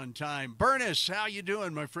right on time. Bernice, how you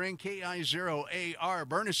doing, my friend? KI0AR.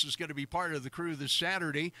 Bernice is going to be part of the crew this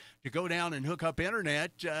Saturday to go down and hook up internet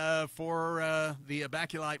for the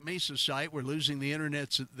Baculite Mesa site. We're losing the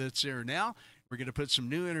internet that's there now. We're going to put some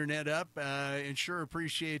new internet up and sure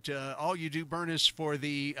appreciate all you do, Bernice, for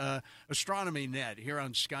the astronomy net here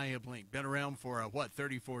on SkyHubLink. Been around for,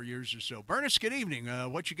 34 years or so. Bernice, good evening.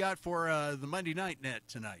 What you got for the Monday Night Net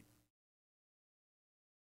tonight?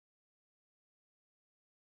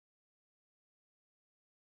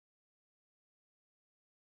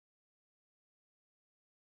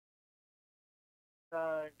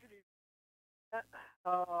 Good evening.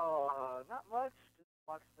 Not much. Just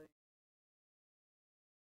watch the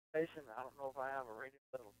station. I don't know if I have a radio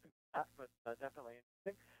that'll do that, but definitely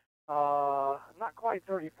interesting. Not quite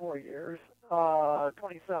 34 years.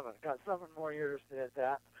 27. Got 7 more years to hit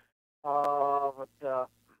that.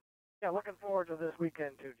 Yeah, looking forward to this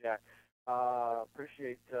weekend too, Jack.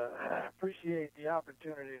 Appreciate the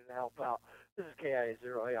opportunity to help out. This is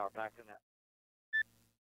KI0AR back in that.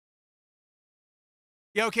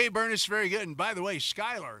 Yeah, okay, Bernice, very good. And by the way,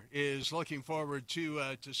 Skylar is looking forward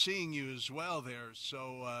to seeing you as well there.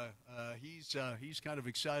 So he's kind of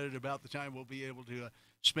excited about the time we'll be able to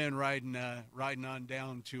spend riding on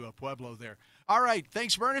down to Pueblo there. All right,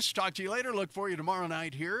 thanks, Bernice. Talk to you later. Look for you tomorrow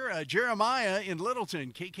night here. Jeremiah in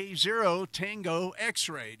Littleton, KK0 Tango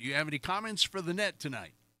X-Ray. Do you have any comments for the net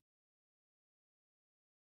tonight?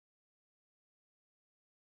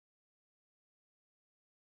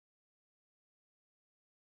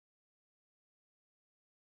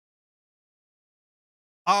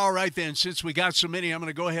 All right, then. Since we got so many, I'm going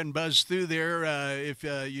to go ahead and buzz through there. If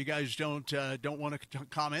you guys don't want to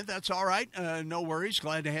comment, that's all right. No worries.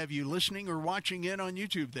 Glad to have you listening or watching in on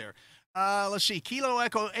YouTube there. Let's see. Kilo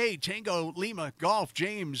Echo 8, Tango Lima Golf,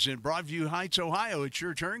 James in Broadview Heights, Ohio. It's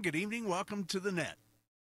your turn. Good evening. Welcome to the net.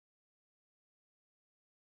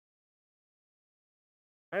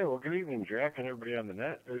 Hey, well, good evening, Jack, and everybody on the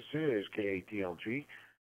net. This is KATLG.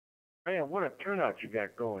 Man, what a turnout you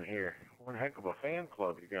got going here. One heck of a fan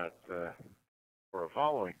club you got for a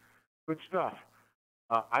following. Good stuff.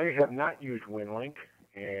 I have not used WinLink,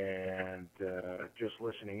 and just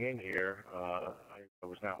listening in here, I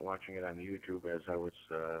was not watching it on the YouTube as I was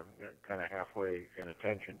kind of halfway in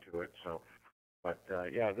attention to it. So, but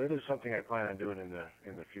yeah, that is something I plan on doing in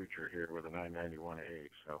the future here with a 991A.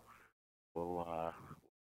 So we'll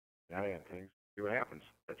things, see what happens.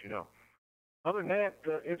 Let you know. Other than that,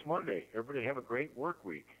 it's Monday. Everybody have a great work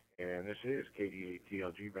week. And this is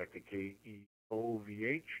KDATLG back to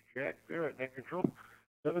KEOVH. Jack there at Net Control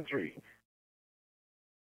 7-3.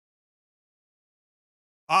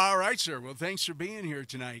 All right, sir. Well, thanks for being here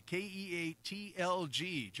tonight.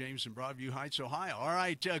 KEATLG, James in Broadview Heights, Ohio. All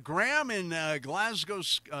right, Graham in Glasgow,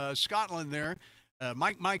 Scotland there.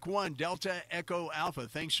 Mike 1, Delta Echo Alpha.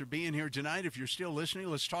 Thanks for being here tonight. If you're still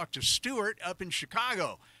listening, let's talk to Stuart up in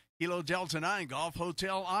Chicago. Kilo Delta 9, Golf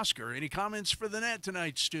Hotel Oscar. Any comments for the net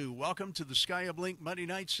tonight, Stu? Welcome to the SkyHubLink Monday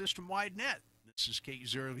Night System-Wide Net. This is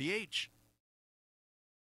K0VH.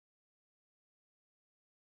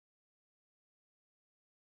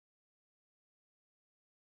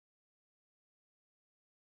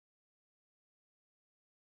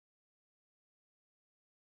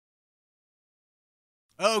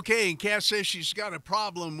 Okay, and Cass says she's got a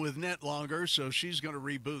problem with net longer, so she's going to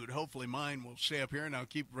reboot. Hopefully mine will stay up here, and I'll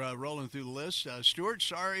keep rolling through the list. Stuart,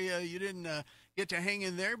 sorry you didn't get to hang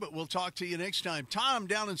in there, but we'll talk to you next time. Tom,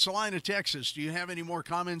 down in Salina, Texas, do you have any more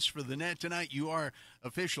comments for the net tonight? You are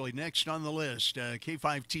officially next on the list.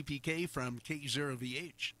 K5TPK from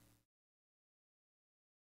K0VH.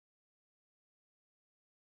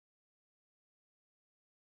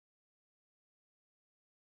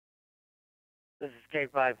 This is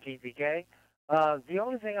K5TPK. The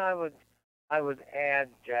only thing I would add,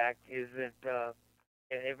 Jack, is that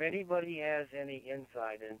if anybody has any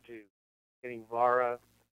insight into getting VARA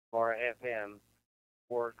FM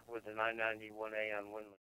work with the 991A on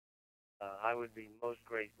WinLink, I would be most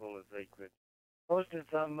grateful if they could post it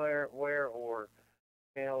somewhere or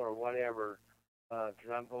mail or whatever,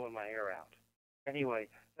 because I'm pulling my hair out. Anyway,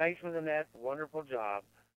 thanks for the net. Wonderful job.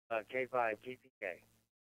 K5TPK.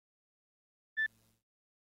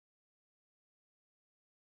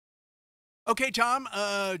 Okay, Tom,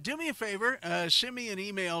 do me a favor. Send me an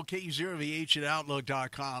email,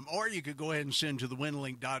 ku0vh@outlook.com, or you could go ahead and send to the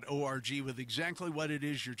winlink.org with exactly what it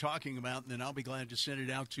is you're talking about, and then I'll be glad to send it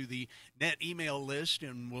out to the net email list,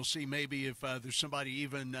 and we'll see maybe if there's somebody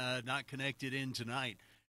even not connected in tonight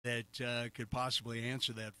that could possibly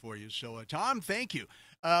answer that for you. So, Tom, thank you.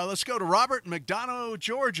 Let's go to Robert in McDonough,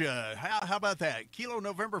 Georgia. How about that? Kilo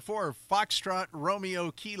November 4, Foxtrot Romeo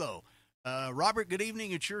Kilo. Robert, good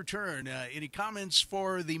evening. It's your turn. Any comments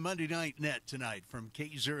for the Monday Night Net tonight from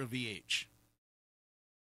K0VH?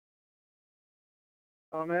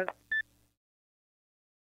 Comment?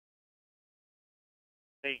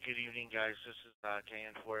 Hey, good evening, guys. This is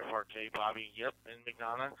KN4FRK Bobby. Yep, in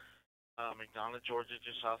McDonough, Georgia,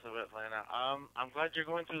 just south of Atlanta. I'm glad you're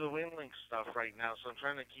going through the WinLink stuff right now. So I'm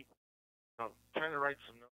trying to trying to write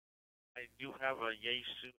some notes. I do have a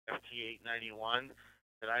Yaesu FT891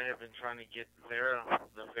 that I have been trying to get the Vera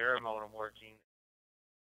modem working.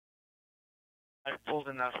 I've pulled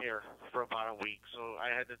enough here for about a week, so I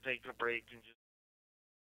had to take a break and just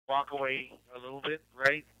walk away a little bit,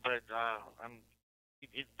 right? But I've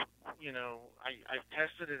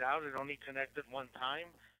tested it out. It only connected one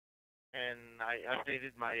time, and I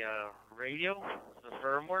updated my radio, the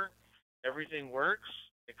firmware. Everything works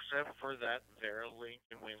except for that Vera link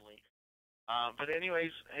and WinLink. But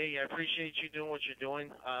anyways, hey, I appreciate you doing what you're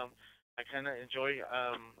doing. I kind of enjoy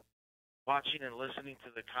watching and listening to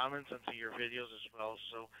the comments and to your videos as well.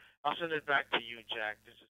 So I'll send it back to you, Jack.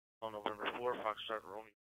 This is on November 4, Foxtrot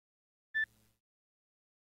Romeo.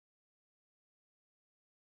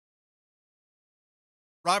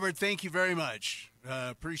 Robert, thank you very much.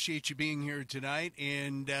 Appreciate you being here tonight.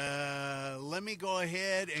 And let me go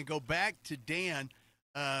ahead and go back to Dan.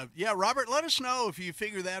 Yeah, Robert, let us know if you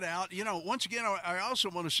figure that out. You know, once again, I also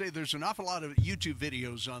want to say there's an awful lot of YouTube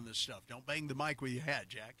videos on this stuff. Don't bang the mic with your hat,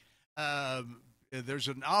 Jack. There's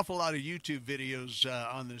an awful lot of YouTube videos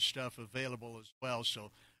on this stuff available as well.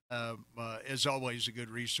 So, as always, a good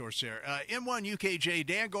resource there. M1 UKJ,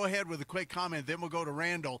 Dan, go ahead with a quick comment. Then we'll go to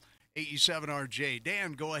Randall, AE7RJ.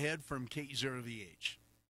 Dan, go ahead from K0VH.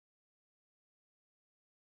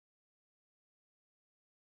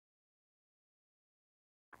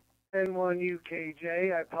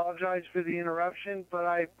 N1UKJ. I apologize for the interruption, but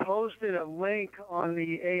I posted a link on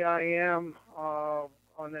the AIM, on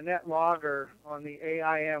the net logger, on the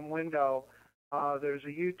AIM window. There's a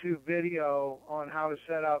YouTube video on how to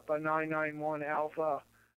set up a 991 alpha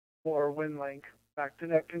for WinLink. Back to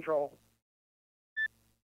net control.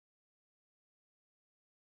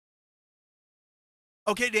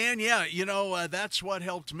 Okay, Dan, yeah, that's what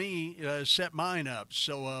helped me set mine up.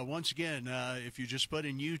 So once again, if you just put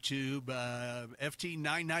in YouTube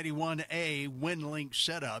FT991A WinLink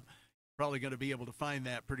setup, probably going to be able to find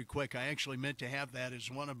that pretty quick. I actually meant to have that as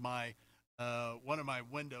one of my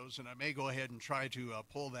windows, and I may go ahead and try to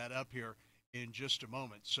pull that up here in just a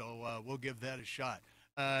moment. So we'll give that a shot.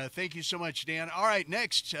 Thank you so much, Dan. All right,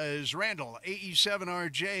 next is Randall,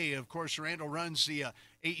 AE7RJ. Of course, Randall runs the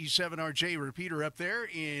AE7RJ repeater up there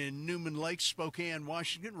in Newman Lake, Spokane,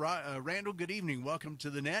 Washington. Randall, good evening. Welcome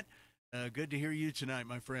to the net. Good to hear you tonight,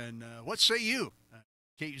 my friend. What say you,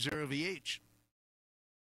 K0VH?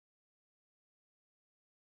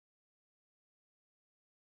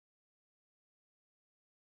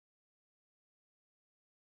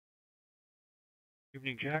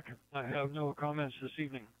 Evening, Jack. I have no comments this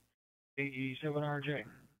evening. AE7RJ.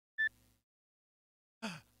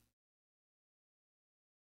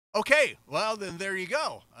 Okay, well, then there you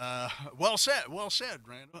go. Well said,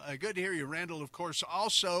 Randall. Good to hear you. Randall, of course,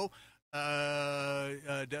 also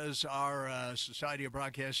does our Society of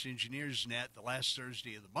Broadcast Engineers net the last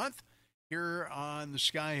Thursday of the month here on the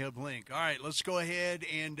SkyHubLink. All right, let's go ahead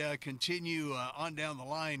and continue on down the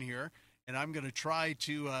line here, and I'm going to try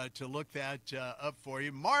to look that up for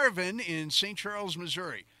you. Marvin in St. Charles,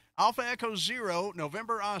 Missouri. Alpha Echo 0,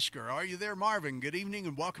 November Oscar. Are you there, Marvin? Good evening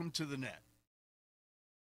and welcome to the net.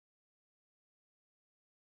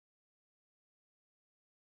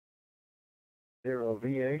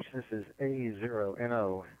 0VH, this is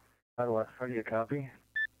A0NO. How do you copy?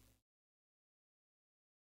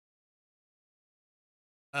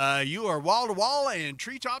 You are wall to wall and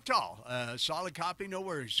treetop tall. Solid copy, no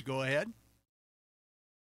worries. Go ahead.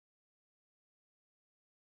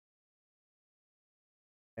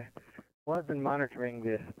 Well, I've been monitoring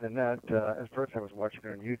the net. At first I was watching it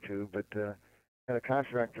on YouTube, but had a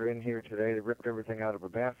contractor in here today that ripped everything out of a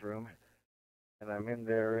bathroom. And I'm in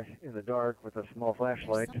there in the dark with a small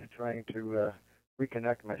flashlight trying to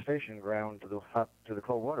reconnect my station ground to the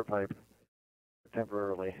cold water pipe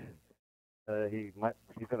temporarily. He's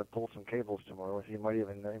going to pull some cables tomorrow, so he might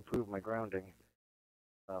even improve my grounding.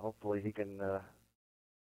 Hopefully he can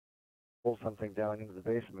pull something down into the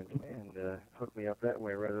basement and hook me up that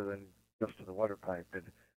way rather than just to the water pipe. But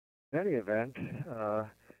in any event,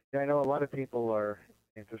 yeah, I know a lot of people are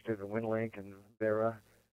interested in WinLink and Vera,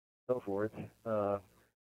 so forth. On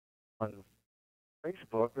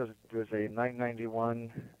Facebook, there's a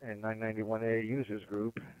 991 and 991A users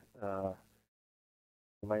group. You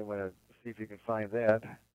might want to see if you can find that.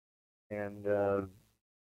 And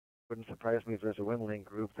wouldn't surprise me if there's a WinLink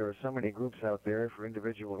group. There are so many groups out there for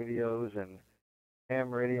individual videos and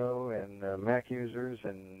ham radio and Mac users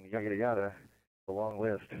and yada yada yada. A long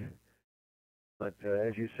list. But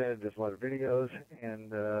as you said, there's a lot of videos,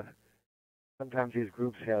 and sometimes these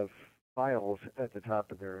groups have files at the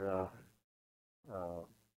top of their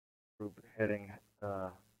group heading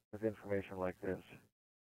with information like this.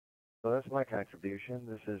 So that's my contribution.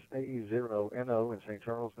 This is AE0NO in St.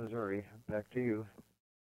 Charles, Missouri. Back to you.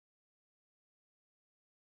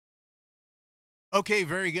 Okay,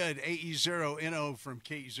 very good. AE0NO from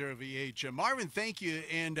KE0VH. Marvin, thank you.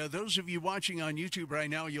 And those of you watching on YouTube right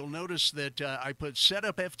now, you'll notice that I put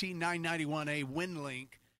Setup FT991A WinLink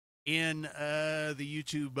in the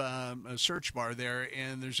YouTube search bar there,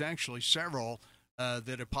 and there's actually several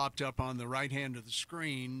that have popped up on the right hand of the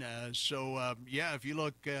screen. Yeah, if you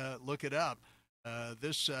look it up,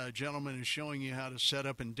 this gentleman is showing you how to set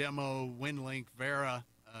up and demo WinLink Vera,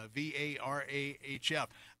 VARAHF.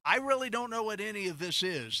 I really don't know what any of this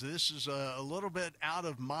is. This is a little bit out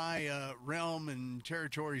of my realm and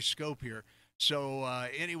territory scope here. So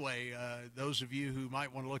anyway, those of you who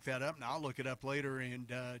might want to look that up, and I'll look it up later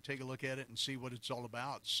and take a look at it and see what it's all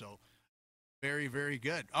about. So very, very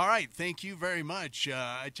good. All right, thank you very much.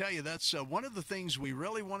 I tell you, that's one of the things we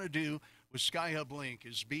really want to do with SkyHubLink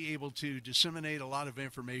is be able to disseminate a lot of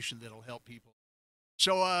information that'll help people.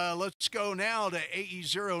 So let's go now to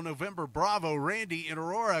AE0 November Bravo, Randy in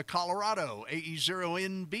Aurora, Colorado,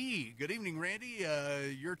 AE0NB. Good evening, Randy.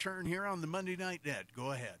 Your turn here on the Monday Night Net.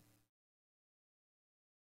 Go ahead.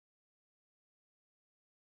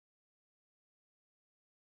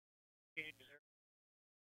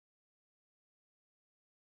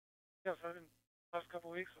 Yes, I've been last couple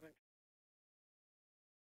of weeks. I've been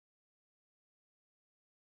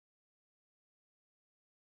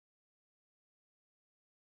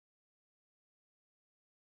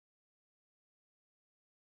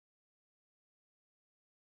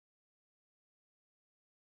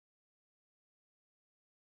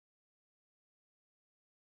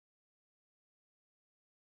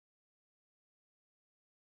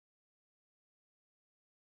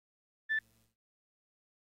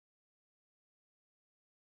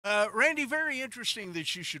Randy, very interesting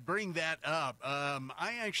that you should bring that up.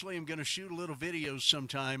 I actually am going to shoot a little video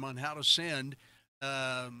sometime on how to send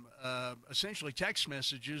essentially text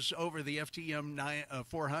messages over the FTM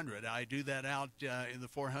 400. I do that out in the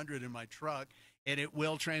 400 in my truck, and it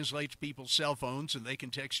will translate to people's cell phones, and they can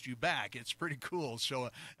text you back. It's pretty cool. So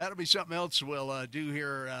that'll be something else we'll do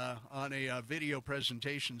here on a video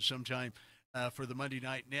presentation sometime. For the Monday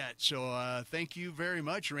Night Net. So thank you very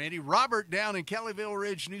much, Randy. Robert down in Kellyville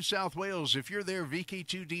Ridge, New South Wales. If you're there,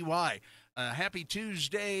 VK2DY. Happy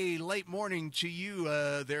Tuesday, late morning to you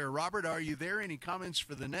there, Robert. Are you there? Any comments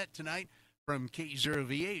for the net tonight from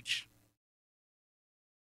K0VH?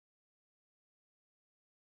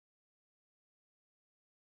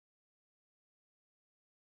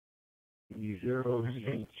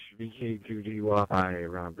 E0VH,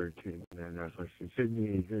 VK2DY, Robert in Northwestern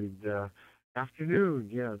Sydney. Good afternoon.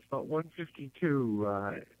 Yeah, it's about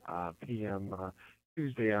 1:52 p.m.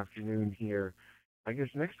 Tuesday afternoon here. I guess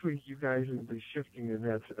next week you guys will be shifting the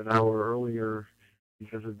nets an hour earlier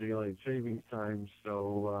because of daylight savings time.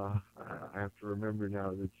 So I have to remember now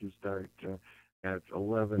that you start at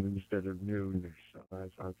 11 instead of noon. So I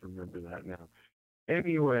have to remember that now.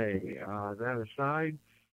 Anyway, that aside,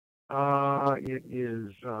 it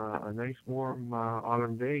is a nice warm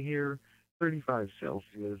autumn day here. 35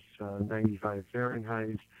 Celsius, 95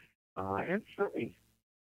 Fahrenheit, and sunny.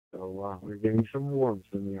 So we're getting some warmth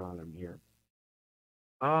in the autumn here.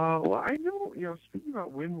 Well, I know, speaking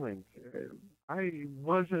about WinLink, I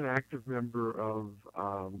was an active member of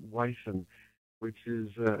WISN, which is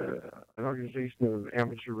an organization of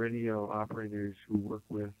amateur radio operators who work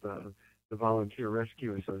with the Volunteer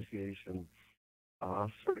Rescue Association.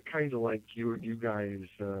 Sort of kind of like you guys,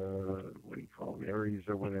 what do you call them, Aries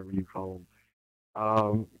or whatever you call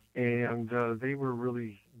them. And they were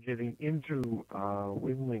really getting into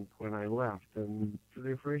WinLink when I left. And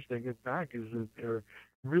the information I get back is that they're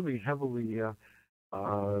really heavily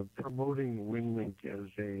promoting WinLink as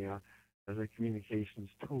as a communications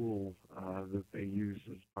tool that they use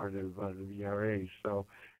as part of the VRA. So,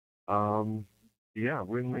 yeah,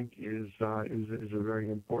 WinLink is a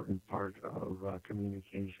very important part of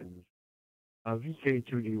communications.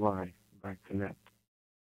 VK2DY, back to net.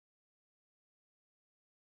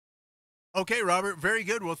 Okay, Robert, very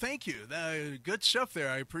good. Well, thank you. Good stuff there.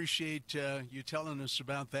 I appreciate you telling us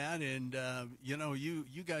about that. And,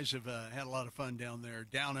 you guys have had a lot of fun down there,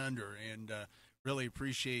 down under, and really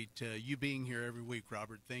appreciate you being here every week,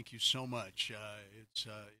 Robert. Thank you so much. It's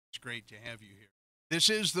great to have you here. This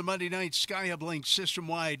is the Monday Night SkyHubLink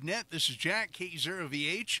System-Wide Net. This is Jack,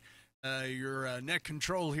 K0VH. Your net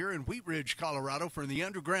control here in Wheat Ridge, Colorado, from the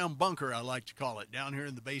underground bunker, I like to call it, down here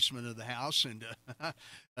in the basement of the house, and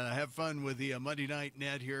have fun with the Monday Night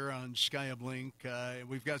Net here on SkyHubLink.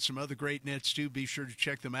 We've got some other great nets, too. Be sure to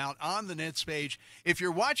check them out on the nets page. If you're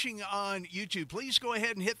watching on YouTube, please go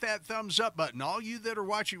ahead and hit that thumbs up button. All you that are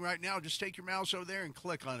watching right now, just take your mouse over there and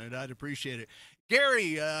click on it. I'd appreciate it.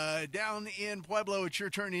 Gary, down in Pueblo, it's your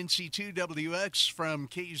turn, NC2WX from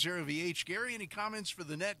K0VH. Gary, any comments for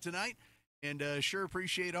the net tonight? And sure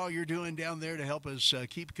appreciate all you're doing down there to help us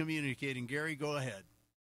keep communicating. Gary, go ahead.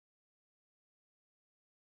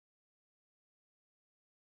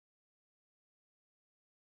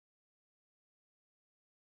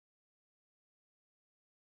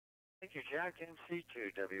 Thank you, Jack,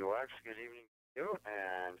 NC2WX. Good evening to you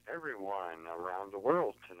and everyone around the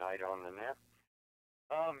world tonight on the net.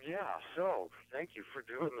 So thank you for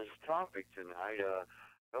doing this topic tonight.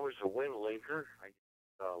 I was a WinLinker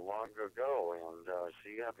long ago, and so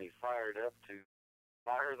you got me fired up to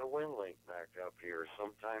fire the WinLink back up here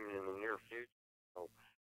sometime in the near future. So,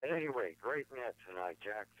 anyway, great net tonight,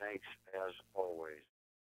 Jack. Thanks as always.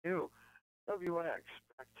 You, WX,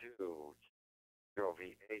 back to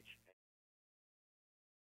 0VH.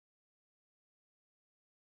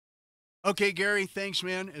 Okay, Gary, thanks,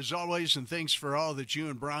 man, as always, and thanks for all that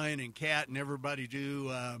you and Brian and Kat and everybody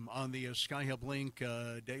do on the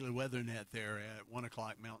SkyHubLink Daily Weather Net there at 1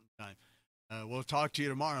 o'clock Mountain Time. We'll talk to you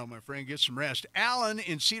tomorrow, my friend. Get some rest. Alan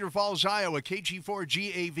in Cedar Falls, Iowa,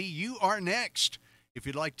 KG4GAV, you are next. If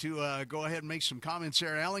you'd like to go ahead and make some comments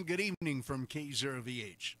there, Alan, good evening from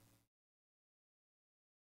K0VH.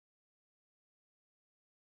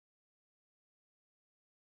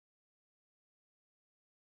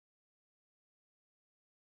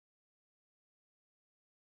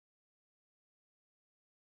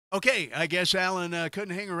 Okay, I guess Alan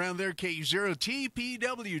couldn't hang around there.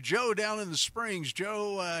 K0TPW, Joe down in the Springs.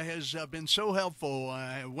 Joe has been so helpful.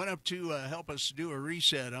 Went up to help us do a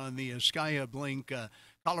reset on the SkyHubLink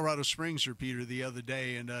Colorado Springs repeater the other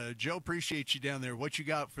day. And Joe, appreciate you down there. What you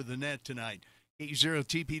got for the net tonight?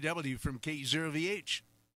 K0TPW from K0VH.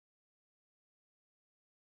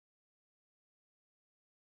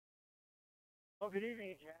 Well, good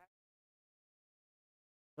evening, Jack.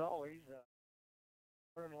 As always,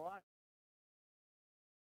 learn a lot.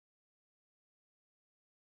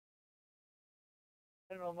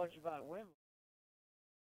 I don't know much about women.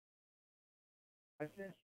 I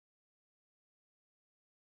think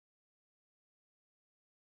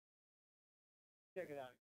check it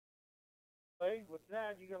out. Hey, with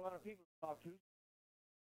that, you got a lot of people to talk to.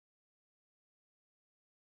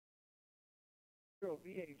 Girl,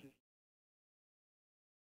 VH is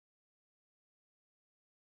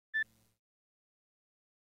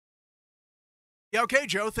Yeah, okay,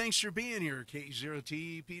 Joe. Thanks for being here.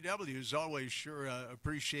 K0TPW, as always, sure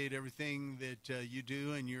appreciate everything that you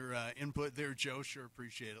do and your input there, Joe. Sure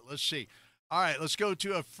appreciate it. Let's see. All right, let's go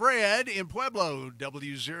to Fred in Pueblo,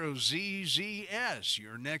 W0ZZS.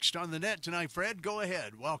 You're next on the net tonight, Fred. Go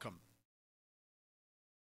ahead. Welcome.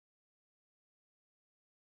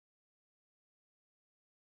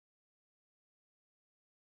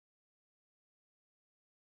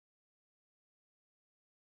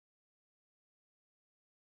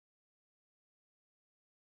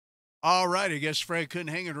 All right, I guess Fred couldn't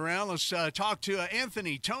hang it around. Let's talk to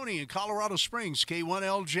Anthony, Tony in Colorado Springs,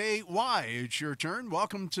 K1LJY. It's your turn.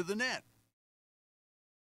 Welcome to the net.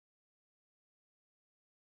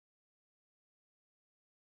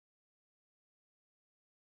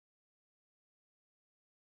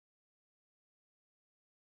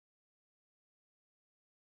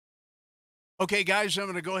 Okay, guys, I'm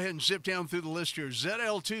going to go ahead and zip down through the list here.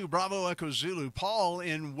 ZL2, Bravo Echo Zulu. Paul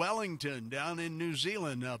in Wellington, down in New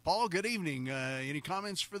Zealand. Paul, good evening. Any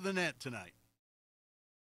comments for the net tonight?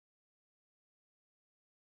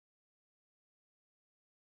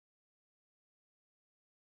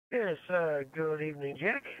 Yes, good evening,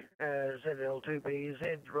 Jack.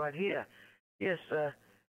 ZL2BZ right here. Yes,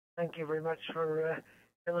 thank you very much for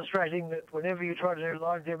illustrating that whenever you try to do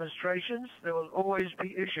live demonstrations, there will always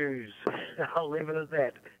be issues. I'll leave it at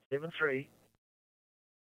that. 7-3.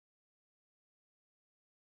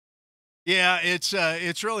 Yeah,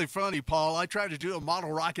 it's really funny, Paul. I tried to do a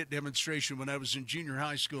model rocket demonstration when I was in junior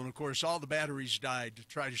high school, and of course, all the batteries died to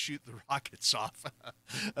try to shoot the rockets off.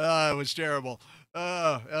 It was terrible.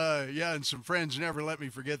 Yeah, and some friends never let me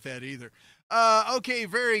forget that either. Okay,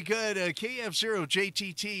 very good.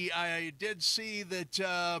 KF0JTT. I did see that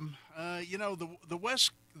the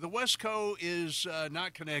West Co is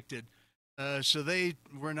not connected. So they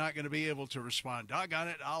were not going to be able to respond. Doggone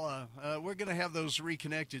it. We're going to have those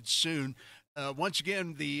reconnected soon. Once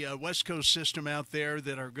again, the West Coast system out there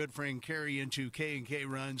that our good friend Carrie into K&K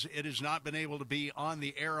runs, it has not been able to be on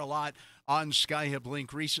the air a lot on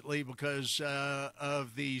SkyHubLink recently because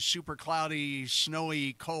of the super cloudy,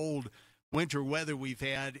 snowy, cold winter weather we've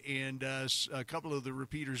had, and a couple of the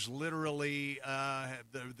repeaters literally,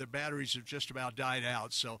 the batteries have just about died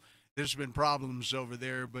out. So there's been problems over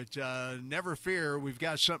there, but never fear. We've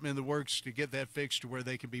got something in the works to get that fixed to where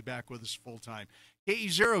they can be back with us full time.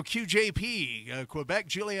 KE0QJP, Quebec,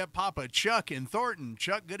 Juliet Papa, Chuck in Thornton.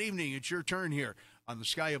 Chuck, good evening. It's your turn here on the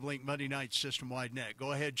SkyHubLink Monday Night System-Wide Net.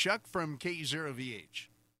 Go ahead, Chuck, from KE0VH.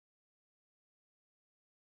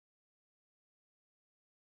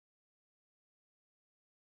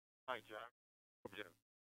 Hi, Jack.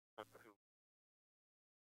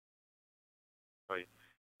 Hi.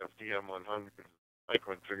 FDM 100, I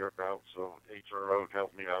couldn't figure it out, so HRO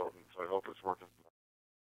helped me out, and so I hope it's working.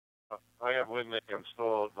 I have WinLink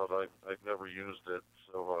installed, but I've never used it,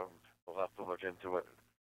 so we'll have to look into it.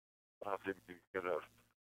 I'll have to get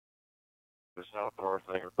this outdoor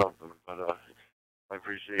thing or something, but I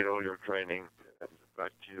appreciate all your training, and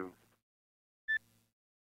back to you.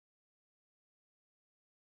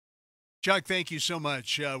 Chuck, thank you so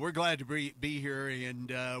much. We're glad to be here,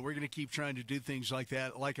 and we're going to keep trying to do things like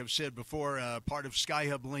that. Like I've said before, part of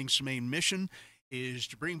SkyHubLink's main mission is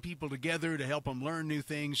to bring people together to help them learn new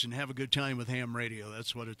things and have a good time with ham radio.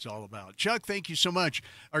 That's what it's all about. Chuck, thank you so much.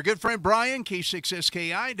 Our good friend Brian,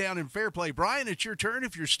 K6SKI, down in Fairplay. Brian, it's your turn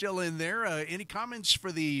if you're still in there. Any comments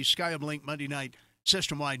for the SkyHubLink Monday Night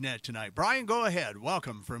System-Wide Net tonight? Brian, go ahead.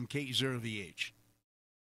 Welcome from K0VH.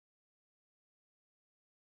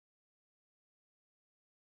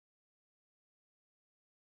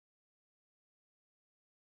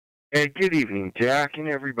 Hey, good evening, Jack, and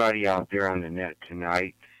everybody out there on the net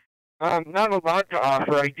tonight. Not a lot to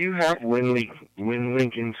offer. I do have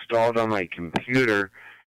WinLink installed on my computer.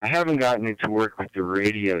 I haven't gotten it to work with the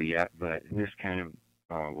radio yet, but this kind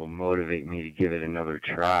of will motivate me to give it another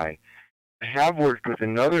try. I have worked with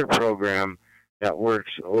another program that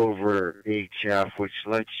works over HF, which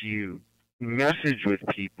lets you message with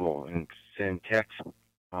people and send text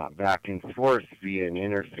back and forth via an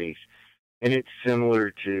interface. And it's similar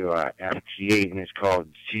to FT8, and it's called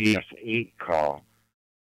GS8 call.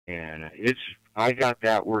 And I got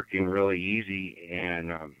that working really easy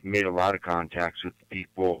and made a lot of contacts with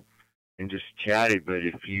people and just chatted. But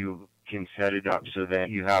if you can set it up so that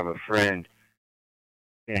you have a friend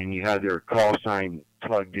and you have their call sign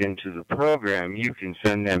plugged into the program, you can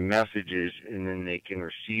send them messages, and then they can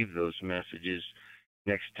receive those messages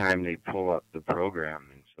next time they pull up the program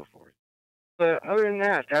and so forth. But other than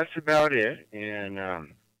that, that's about it, and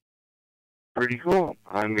pretty cool.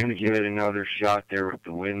 I'm going to give it another shot there with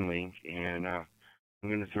the WinLink, and I'm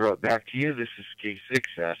going to throw it back to you. This is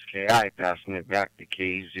K6SKI, passing it back to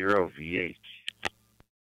K0VH.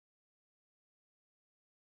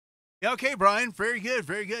 Yeah, okay, Brian. Very good,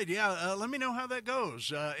 very good. Yeah, let me know how that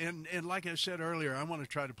goes. And like I said earlier, I want to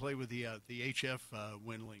try to play with the HF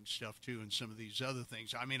WinLink stuff too, and some of these other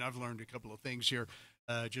things. I mean, I've learned a couple of things here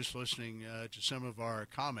just listening to some of our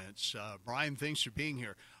comments. Brian, thanks for being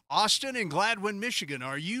here. Austin in Gladwin, Michigan,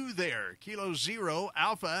 are you there? Kilo Zero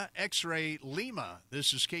Alpha X-Ray Lima.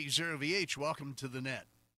 This is K0VH. Welcome to the net.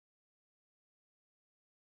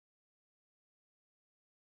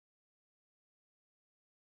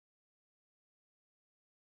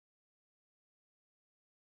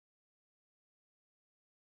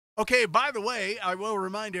 Okay, by the way, I will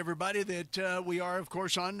remind everybody that we are, of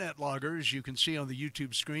course, on NetLogger, as you can see on the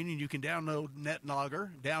YouTube screen, and you can download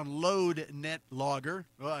NetLogger.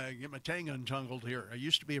 Well, I get my tongue untangled here. I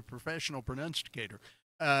used to be a professional pronunciator.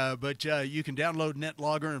 But you can download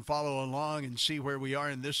NetLogger and follow along and see where we are,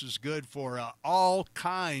 and this is good for all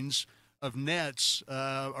kinds of nets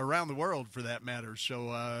around the world, for that matter.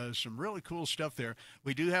 So some really cool stuff there.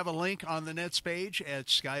 We do have a link on the nets page at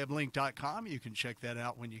skyhublink.com. You can check that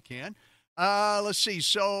out when you can. Let's see.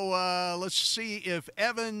 So let's see if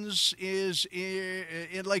Evans is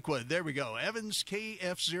in Lakewood. There we go. Evans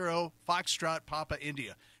KF0 Foxtrot Papa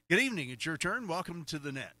India. Good evening. It's your turn. Welcome to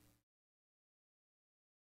the net.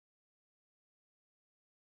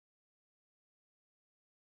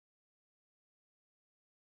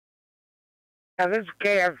 Yeah, this is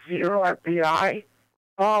KF0 FBI.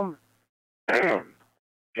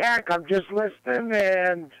 Jack, I'm just listening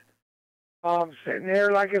and sitting here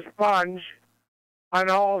like a sponge on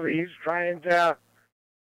all these, trying to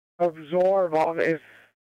absorb all this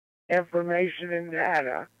information and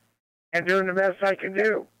data and doing the best I can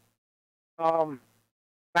do.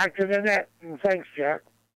 Back to the net, and thanks, Jack.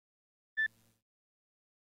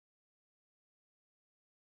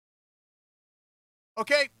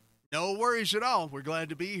 Okay. No worries at all. We're glad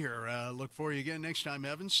to be here. Look for you again next time,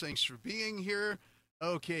 Evans. Thanks for being here.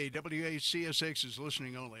 Okay, WACSX is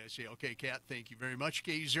listening only. I see. Okay, Kat, thank you very much.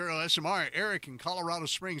 K0SMR, Eric in Colorado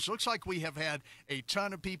Springs. Looks like we have had a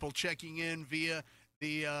ton of people checking in via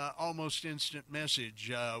the almost instant message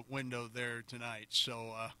window there tonight.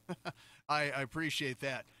 So I appreciate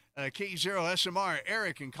that. K0SMR,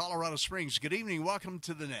 Eric in Colorado Springs. Good evening. Welcome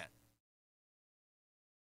to the net.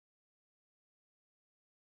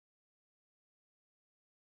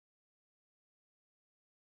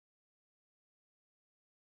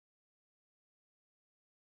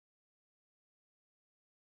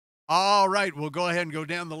 All right, we'll go ahead and go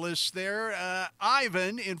down the list there.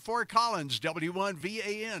 Ivan in Fort Collins,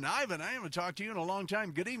 W1VAN. Ivan, I haven't talked to you in a long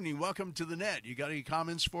time. Good evening. Welcome to the net. You got any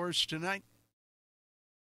comments for us tonight?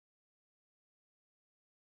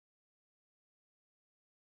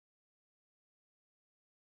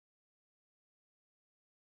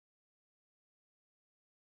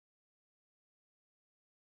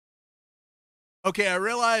 Okay, I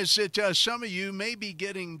realize that some of you may be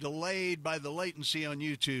getting delayed by the latency on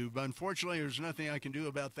YouTube. Unfortunately, there's nothing I can do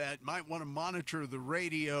about that. Might want to monitor the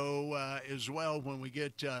radio as well when we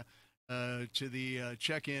get to the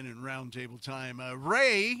check-in and roundtable time.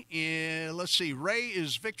 Ray, let's see. Ray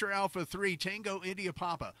is Victor Alpha 3 Tango India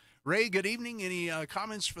Papa. Ray, good evening. Any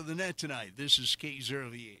comments for the net tonight? This is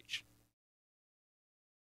K0VH.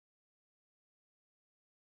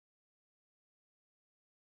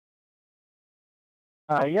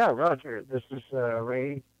 Yeah, Roger. This is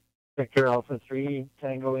Ray, Victor Alpha 3,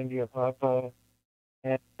 Tango India Papa.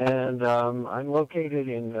 And I'm located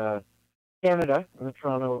in Canada, in the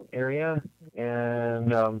Toronto area.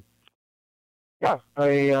 And yeah,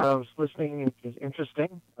 I was listening. It's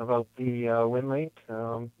interesting about the WinLink.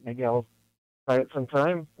 Maybe I'll try it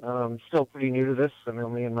sometime. Still pretty new to this. I'm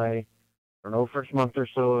only in my, I don't know, first month or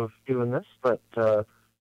so of doing this. But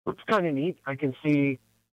it's kind of neat. I can see.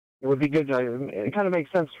 It would be good. It kind of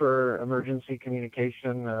makes sense for emergency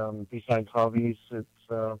communication. Besides hobbies, it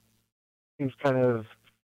seems kind of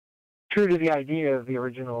true to the idea of the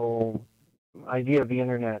original idea of the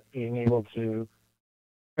internet, being able to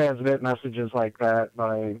transmit messages like that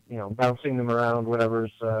by bouncing them around,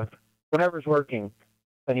 whatever's working.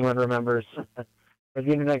 If anyone remembers where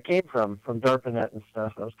the internet came from DARPANET and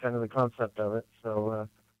stuff. That was kind of the concept of it. So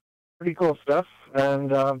pretty cool stuff.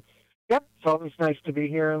 And yep, it's always nice to be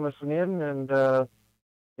here and listen in. And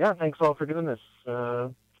yeah, thanks all for doing this.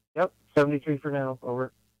 Yep, 73 for now.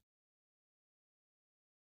 Over.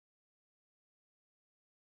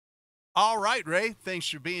 All right, Ray. Thanks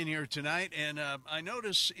for being here tonight. And I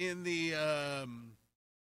notice in the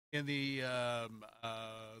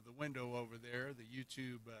window over there, the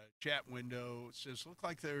YouTube chat window, it says, look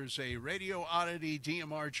like there's a Radio Oddity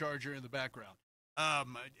DMR charger in the background.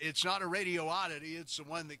 It's not a Radio Oddity. It's the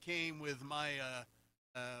one that came with my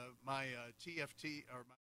my TFT or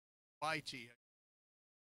my YT.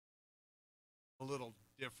 A little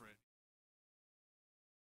different.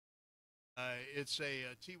 It's a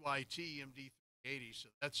TYT MD380, so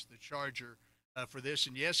that's the charger for this.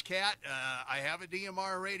 And yes, Kat, I have a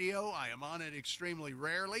DMR radio. I am on it extremely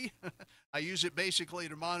rarely. I use it basically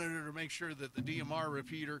to monitor to make sure that the DMR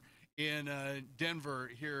repeater in Denver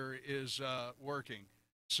here is working.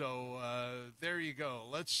 So there you go.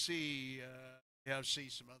 Let's see. See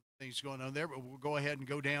some other things going on there, but we'll go ahead and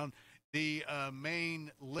go down the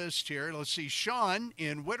main list here. Let's see. Sean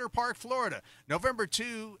in Winter Park, Florida. November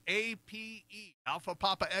 2, APE, Alpha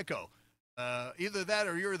Papa Echo. Either that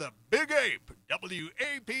or you're the Big Ape,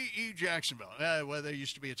 WAPE Jacksonville. Well, there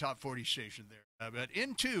used to be a top 40 station there. But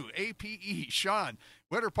into APE, Sean,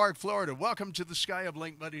 Winter Park, Florida. Welcome to the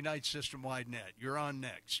SkyHubLink Monday Night System-Wide Net. You're on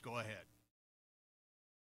next. Go ahead.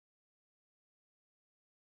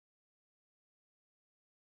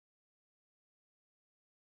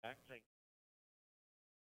 Thank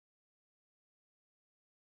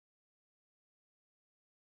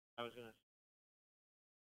I was gonna.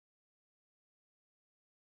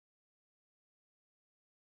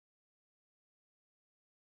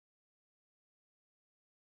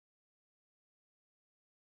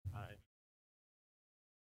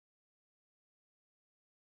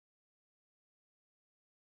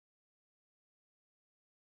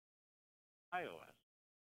 iOS,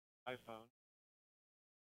 iPhone,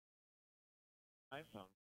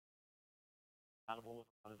 compatible with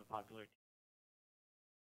one of the popular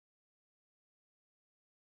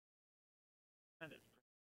and it's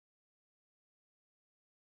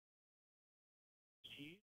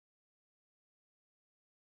cheese,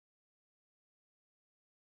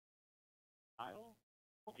 style,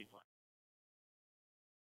 multiplex,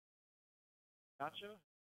 gotcha,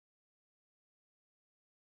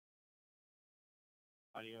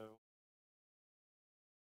 audio,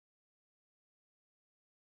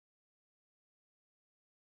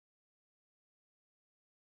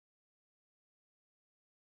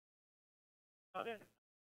 about it.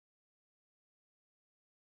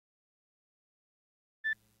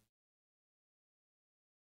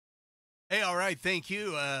 Hey, all right, thank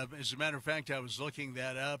you. As a matter of fact, I was looking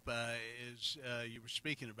that up as you were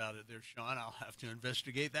speaking about it there, Sean. I'll have to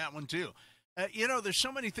investigate that one too. There's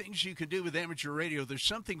so many things you can do with amateur radio. There's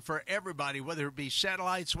something for everybody, whether it be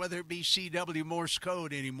satellites, whether it be CW Morse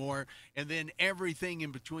code anymore, and then everything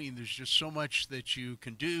in between. There's just so much that you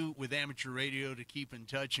can do with amateur radio to keep in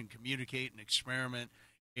touch and communicate and experiment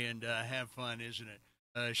and have fun, isn't it?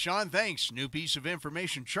 Sean, thanks. New piece of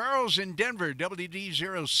information. Charles in Denver,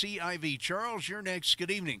 WD0CIV. Charles, you're next.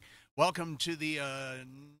 Good evening. Welcome to the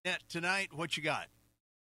net tonight. What you got?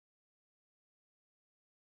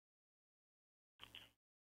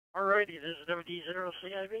 Alrighty, this is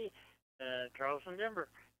WD0CIV, Charles in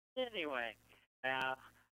Denver. Anyway, I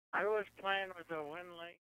was playing with a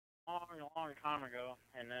WinLink long time ago,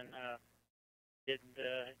 and then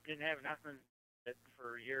didn't have nothing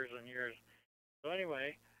for years and years. So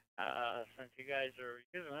anyway, since you guys are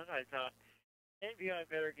using it, I thought maybe I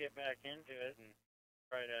better get back into it and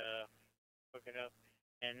try to hook it up.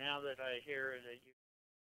 And now that I hear that you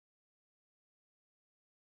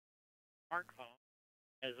smartphone,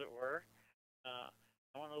 as it were, I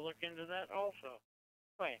want to look into that also.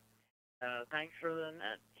 Anyway, thanks for the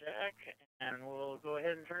net, Jack, and we'll go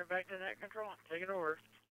ahead and turn it back to net control. Take it over.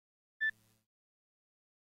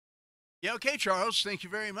 Yeah, okay, Charles. Thank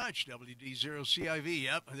you very much. WD0CIV.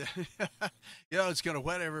 Yep. It's going to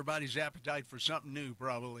whet everybody's appetite for something new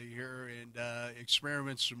probably here and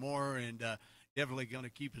experiment some more and definitely going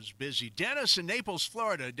to keep us busy. Dennis in Naples,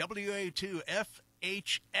 Florida,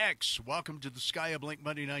 WA2FHX. Welcome to the SkyHubLink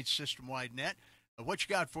Monday Night System-Wide Net. What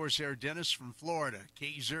you got for us there, Dennis from Florida?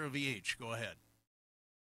 K0VH. Go ahead.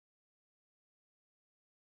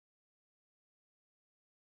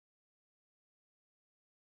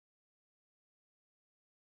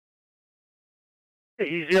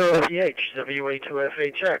 E0VH,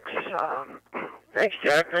 WA2FHX. Thanks,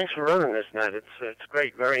 Jack. Thanks for running this net. It's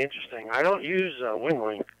great, very interesting. I don't use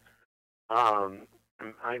WinLink. I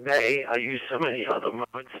use so many other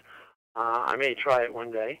modes. I may try it one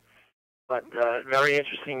day. But very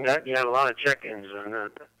interesting net. You have a lot of check-ins, and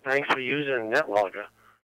thanks for using NetLogger.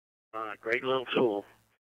 Great little tool.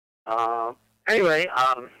 Anyway,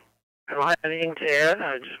 I don't have anything to add.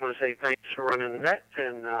 I just want to say thanks for running the net,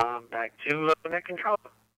 and back to net control.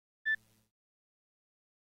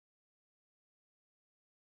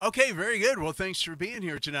 Okay, very good. Well, thanks for being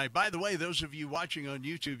here tonight. By the way, those of you watching on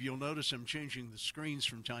YouTube, you'll notice I'm changing the screens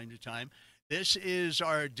from time to time. This is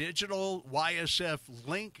our digital YSF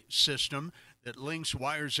link system that links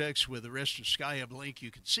WiresX with the rest of SkyHubLink.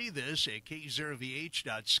 You can see this at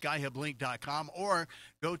k0vh.skyhublink.com or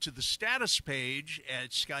go to the status page at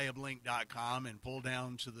skyhublink.com and pull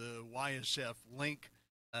down to the YSF link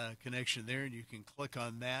connection there, and you can click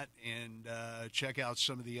on that and check out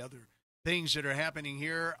some of the other things that are happening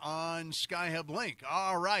here on SkyHubLink.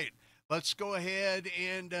 All right. Let's go ahead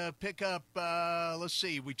and pick up, let's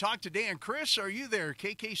see. We talked to Dan. Chris, are you there?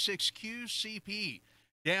 KK6QCP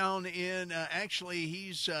down in, actually,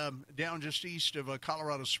 he's down just east of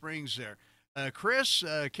Colorado Springs there. Chris,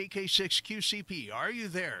 KK6QCP, are you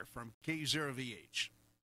there from K0VH?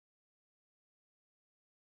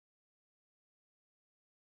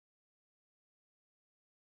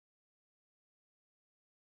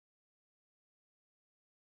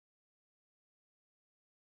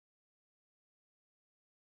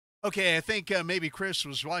 Okay, I think maybe Chris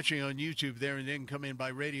was watching on YouTube there and didn't come in by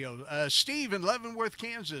radio. Steve in Leavenworth,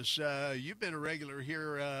 Kansas, you've been a regular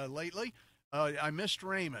here lately. I missed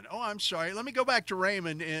Raymond. Oh, I'm sorry. Let me go back to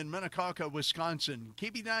Raymond in Minnetonka, Wisconsin.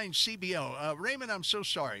 KB9 CBO. Raymond, I'm so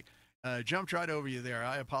sorry. Jumped right over you there.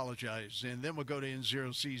 I apologize. And then we'll go to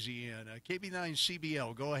N0CZN. KB9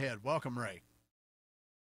 CBL. Go ahead. Welcome, Ray.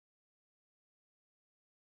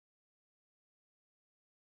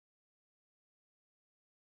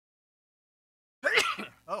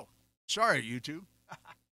 Oh, sorry, YouTube.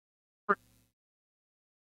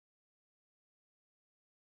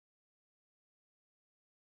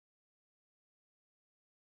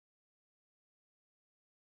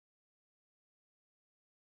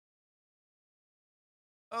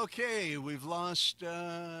 Okay, we've lost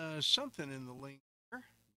something in the link here.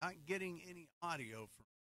 Not getting any audio from.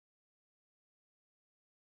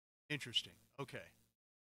 Interesting. Okay.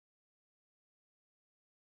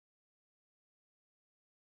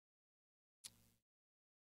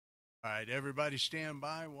 All right, everybody stand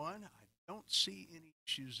by. One, I don't see any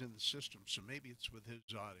issues in the system, so maybe it's with his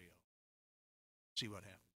audio. See what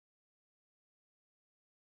happens.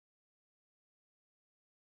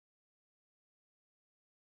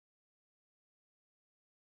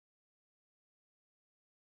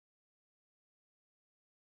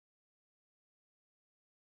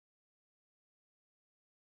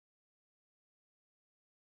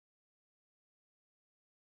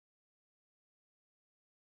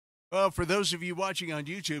 Well, for those of you watching on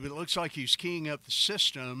YouTube, it looks like he's keying up the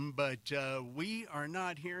system, but we are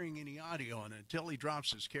not hearing any audio on it until he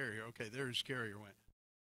drops his carrier. Okay, there his carrier went.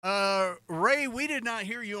 Ray, we did not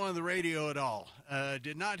hear you on the radio at all.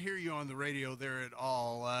 Did not hear you on the radio there at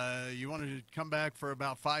all. You wanted to come back for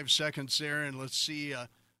about 5 seconds there, and let's see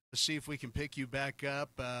if we can pick you back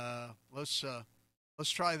up. Let's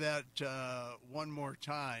try that one more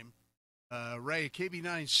time. Ray,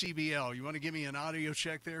 KB9CBL, you want to give me an audio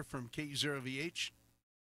check there from K0VH?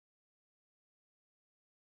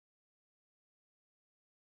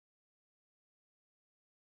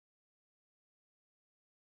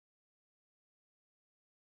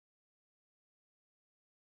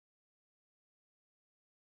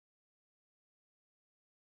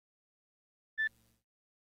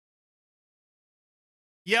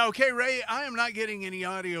 Yeah, okay, Ray, I am not getting any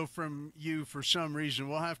audio from you for some reason.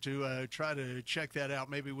 We'll have to try to check that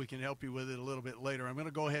out. Maybe we can help you with it a little bit later. I'm going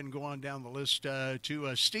to go ahead and go on down the list to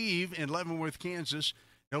Steve in Leavenworth, Kansas.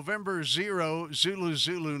 November 0, Zulu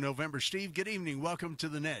Zulu, November. Steve, good evening. Welcome to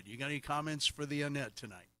the net. You got any comments for the net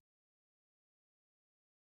tonight?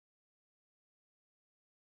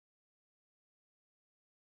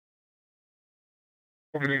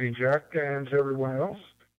 Good evening, Jack, and to everyone else.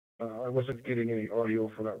 I wasn't getting any audio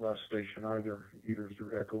for that last station either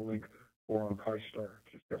through EchoLink or on PiStar,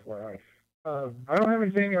 just FYI. I don't have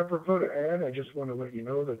anything apropos to add. I just want to let you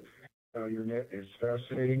know that your net is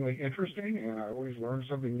fascinatingly interesting, and I always learn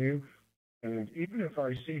something new. And even if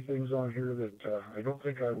I see things on here that I don't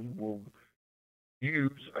think I will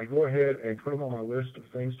use, I go ahead and put them on my list of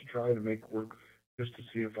things to try to make work just to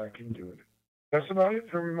see if I can do it. That's about it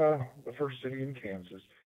from the first city in Kansas.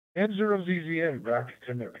 N0ZZN, back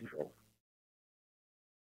to net control.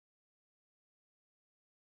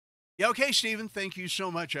 Yeah, okay, Stephen, thank you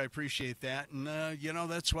so much. I appreciate that. And,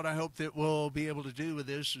 that's what I hope that we'll be able to do with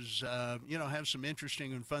this is, have some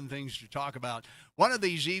interesting and fun things to talk about. One of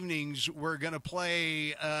these evenings, we're going to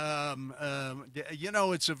play,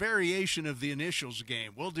 it's a variation of the initials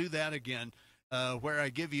game. We'll do that again. Where I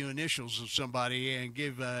give you initials of somebody and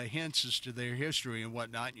give hints as to their history and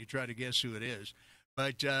whatnot, and you try to guess who it is.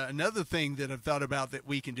 But another thing that I've thought about that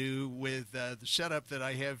we can do with the setup that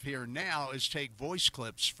I have here now is take voice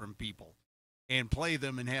clips from people and play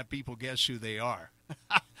them and have people guess who they are.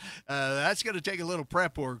 That's going to take a little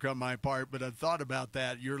prep work on my part, but I've thought about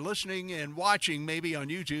that. You're listening and watching maybe on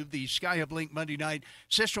YouTube the SkyHubLink Monday night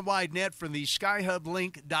system-wide net from the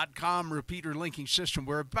SkyHubLink.com repeater linking system.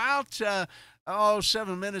 We're about 7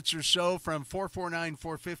 minutes or so from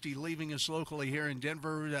 449-450 leaving us locally here in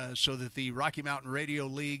Denver so that the Rocky Mountain Radio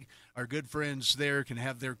League, our good friends there, can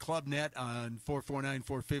have their club net on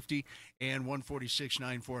 449-450 and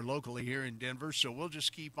 146.94 locally here in Denver. So we'll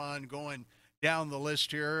just keep on going down the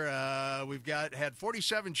list here. We've had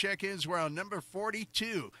 47 check-ins. We're on number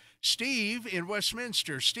 42. Steve in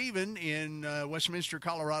Westminster. Stephen in Westminster,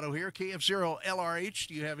 Colorado here. KF0LRH.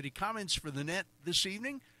 Do you have any comments for the net this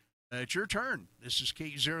evening? It's your turn. This is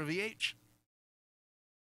K0VH.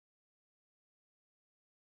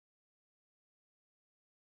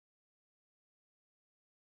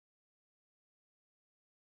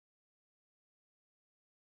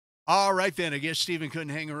 All right, then. I guess Stephen couldn't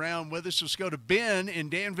hang around with us. Let's go to Ben in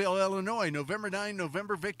Danville, Illinois. November 9,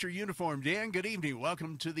 November Victor uniform. Dan, good evening.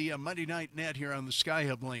 Welcome to the Monday Night Net here on the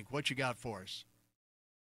SkyHub Link. What you got for us?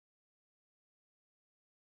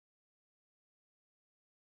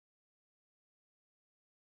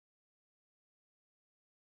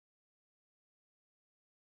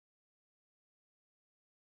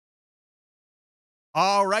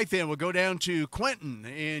 All right, then. We'll go down to Quentin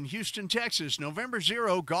in Houston, Texas. November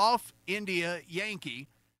 0, Golf, India, Yankee.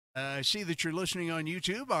 I see that you're listening on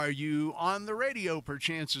YouTube. Are you on the radio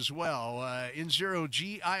perchance as well?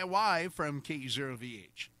 N0GIY from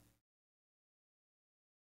KE0VH.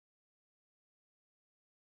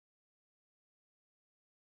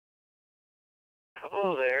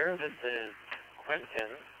 Hello there, this is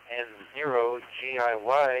Quentin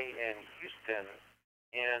N0GIY in Houston,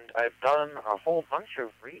 and I've done a whole bunch of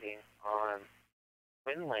reading on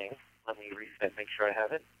WinLink. Let me reset, make sure I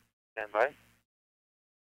have it. Stand by.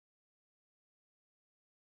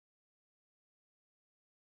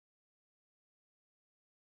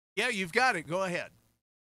 Yeah, you've got it. Go ahead.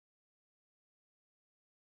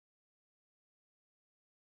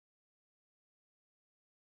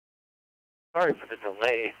 Sorry for the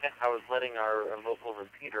delay. I was letting our local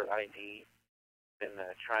repeater ID, been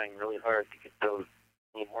trying really hard to get those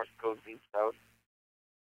little Morse code beeps out.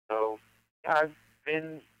 So, yeah, I've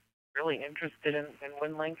been really interested in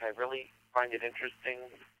WinLink. I really find it interesting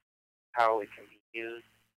how it can be used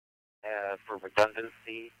for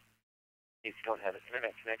redundancy if you don't have an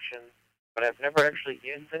internet connection. But I've never actually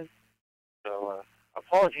used it, so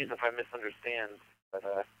apologies if I misunderstand, but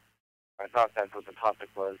I thought that's what the topic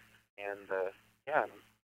was. And, yeah,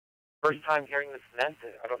 first time hearing this net.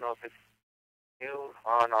 I don't know if it's new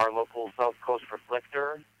on our local South Coast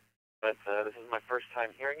Reflector, but this is my first time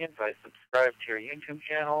hearing it. I subscribe to your YouTube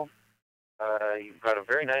channel. You've got a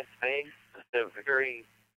very nice face, a very,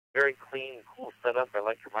 very clean, cool setup. I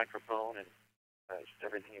like your microphone and just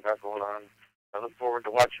everything you got going on. I look forward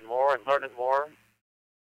to watching more and learning more.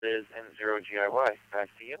 This is N0GIY. Back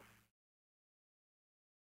to you.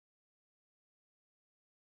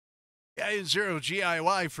 Yeah,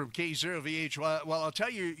 N0GIY from K0VH. Well, I'll tell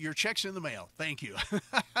you, your check's in the mail. Thank you.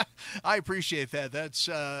 I appreciate that. That's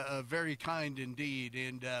very kind indeed.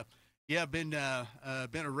 And yeah, been a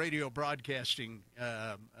radio broadcasting,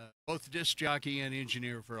 both disc jockey and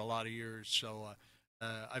engineer for a lot of years. So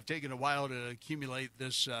I've taken a while to accumulate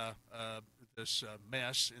this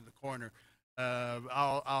mess in the corner.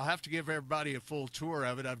 I'll have to give everybody a full tour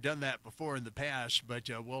of it. I've done that before in the past, but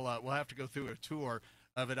we'll have to go through a tour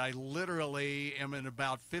of it. I literally am in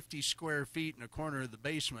about 50 square feet in a corner of the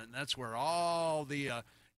basement, and that's where all the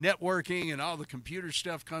networking and all the computer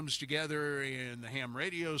stuff comes together, and the ham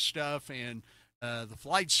radio stuff and the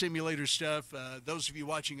flight simulator stuff. Those of you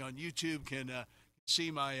watching on YouTube can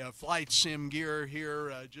see my flight sim gear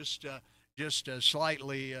here, just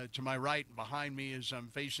slightly to my right and behind me as I'm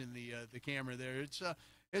facing the camera there.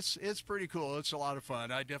 It's pretty cool. It's a lot of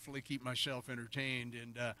fun. I definitely keep myself entertained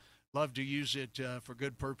and love to use it for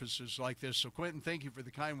good purposes like this. So, Quentin, thank you for the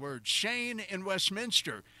kind words. Shane in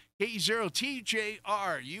Westminster,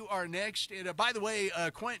 K0TJR, you are next. And by the way,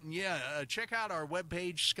 Quentin, check out our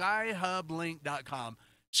webpage, SkyHubLink.com.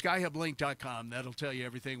 SkyHubLink.com. That'll tell you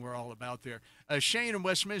everything we're all about there. Shane in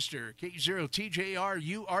Westminster, K0TJR,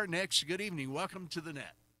 you are next. Good evening. Welcome to the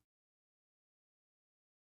net.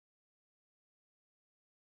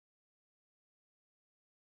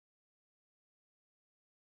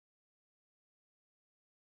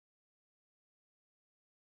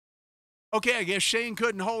 Okay, I guess Shane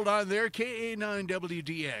couldn't hold on there.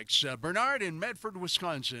 KA9WDX. Bernard in Medford,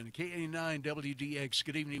 Wisconsin. KA9WDX.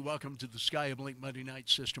 Good evening. Welcome to the SkyHubLink Monday Night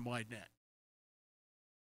System-Wide Net.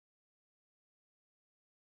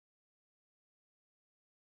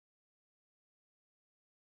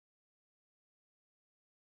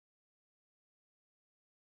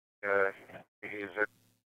 He's at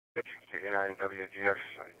KA9WDX.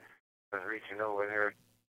 I was reaching over there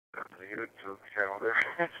the YouTube channel there.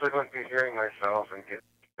 So I wouldn't be hearing myself and get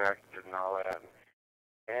connected and all that.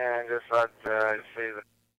 And just thought I'd say that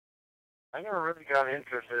I never really got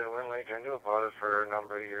interested in WinLink. I knew about it for a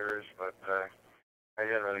number of years, but I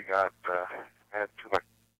didn't really had too much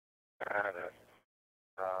at it.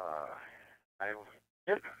 I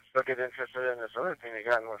did still get interested in this other thing they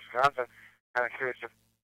got in Wisconsin. Kind of curious if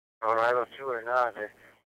Colorado too or not.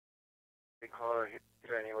 They call it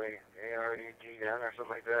anyway, AREDN or something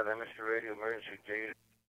like that, Amateur Radio Emergency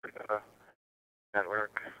Data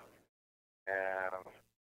Network. And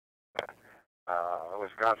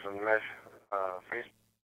Wisconsin Mesh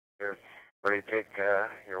Facebook, where you take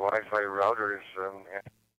your Wi-Fi routers and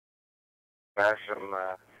smash them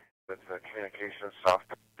with the communication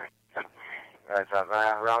software. I thought,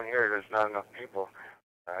 around here there's not enough people.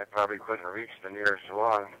 I probably couldn't reach the nearest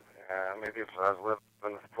one. Maybe if I was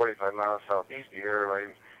living 45 miles southeast of here,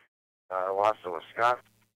 like Wausau, Wisconsin,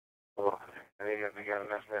 and they got a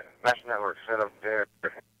mesh network set up there.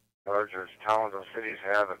 Larger towns and cities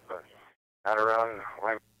have it, but not around.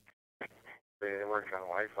 They work on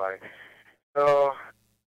Wi-Fi. So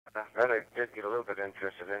then I did get a little bit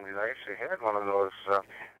interested in it. I actually had one of those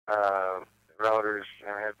routers,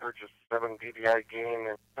 and I had purchased 7 PPI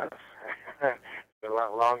gain, and a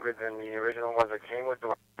lot longer than the original ones that came with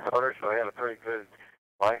the router, so I had a pretty good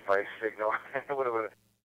Wi-Fi signal. It would have been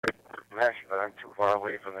mesh, but I'm too far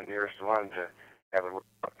away from the nearest one to have it work.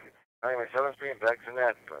 Anyway, 7th Street, back to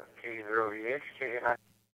net, K0VH, K9,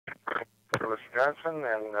 Wisconsin,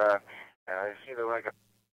 and I see the like of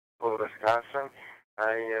Wisconsin.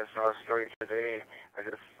 I saw a story today. I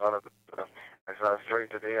just thought of I saw a story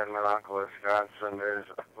today on Minocqua, Wisconsin. There's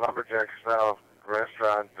a lumberjack-style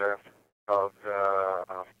restaurant called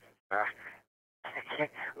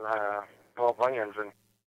Paul Bunyan's, and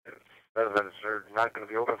it says that they're not going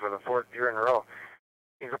to be open for the 4th year in a row.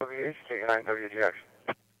 K0VH, K9, WGX.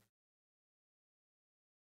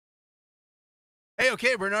 Hey,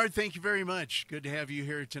 okay, Bernard, thank you very much. Good to have you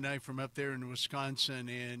here tonight from up there in Wisconsin,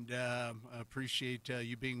 and appreciate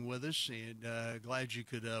you being with us, and glad you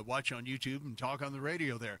could watch on YouTube and talk on the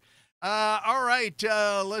radio there. All right,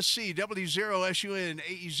 let's see. W0SUN,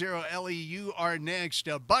 AE0LE, you are next.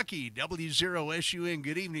 Bucky, W0SUN,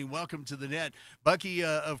 good evening. Welcome to the net. Bucky,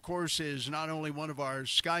 of course, is not only one of our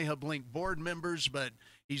SkyHubLink board members, but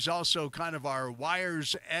he's also kind of our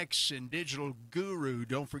Wires X and digital guru.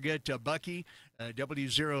 Don't forget, Bucky,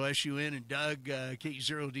 W0SUN, and Doug,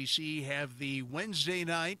 K0DC, have the Wednesday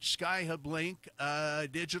night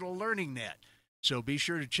SkyHubLink digital learning net. So be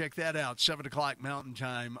sure to check that out, 7 o'clock Mountain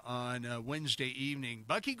Time on Wednesday evening.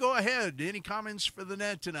 Bucky, go ahead. Any comments for the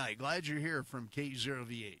net tonight? Glad you're here from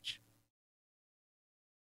K0VH.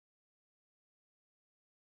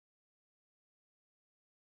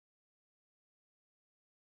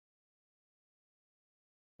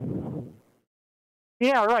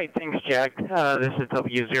 Yeah, right. Thanks, Jack. This is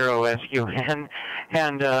W0SUN,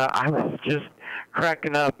 and I was just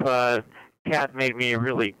cracking up. Kat made me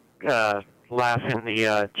really laugh in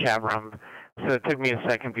the chat room, so it took me a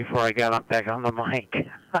second before I got back on the mic.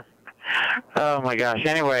 Oh my gosh.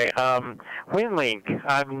 Anyway, WinLink.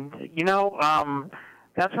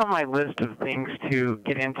 That's on my list of things to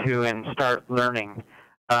get into and start learning.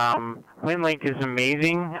 WinLink is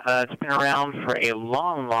amazing. It's been around for a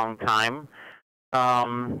long, long time.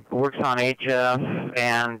 Works on HF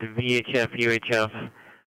and VHF,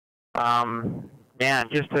 UHF. Man,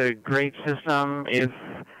 just a great system if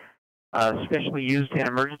especially used in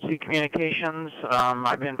emergency communications.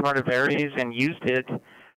 I've been part of Aries and used it,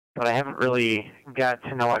 but I haven't really got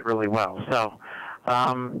to know it really well. So,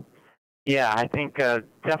 yeah, I think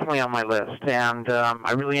definitely on my list. And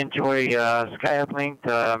I really enjoy SkyHubLink,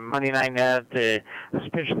 Monday Night Net,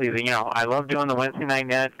 especially I love doing the Wednesday Night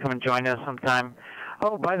Net. Come and join us sometime.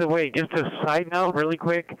 Oh, by the way, just a side note, really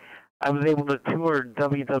quick. I was able to tour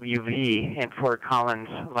WWV in Fort Collins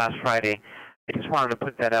last Friday. I just wanted to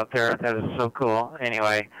put that out there. That is so cool.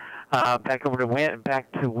 Anyway, back to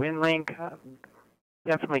WinLink.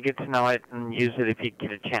 Definitely get to know it and use it if you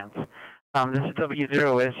get a chance. This is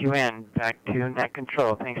W0SUN. Back to Net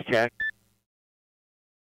Control. Thanks, Jack.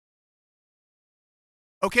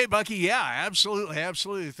 Okay, Bucky. Yeah,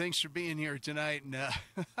 absolutely. Thanks for being here tonight. And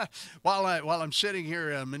while I'm sitting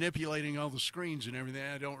here manipulating all the screens and everything,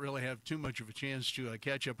 I don't really have too much of a chance to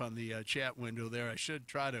catch up on the chat window there. I should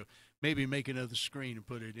try to maybe make another screen and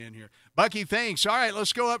put it in here. Bucky, thanks. All right,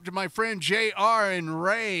 let's go up to my friend JR and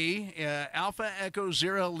Ray, Alpha Echo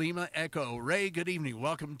Zero Lima Echo. Ray, good evening.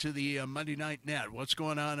 Welcome to the Monday Night Net. What's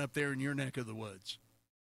going on up there in your neck of the woods?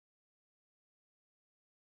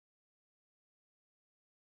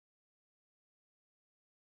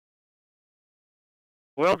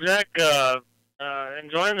 Well, Jack,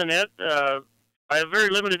 enjoying the net. I have very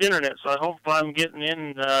limited internet, so I hope I'm getting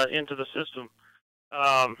into the system.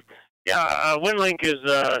 WinLink is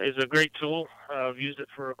a great tool. I've used it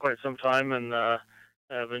for quite some time, and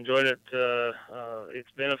I've enjoyed it. Its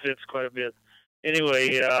benefits quite a bit.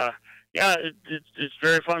 Anyway, it's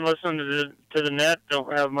very fun listening to the net.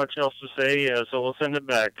 Don't have much else to say, so we'll send it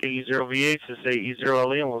back. E0VH to say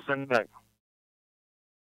E0LE, and we'll send it back.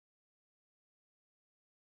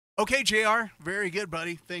 Okay, JR. Very good,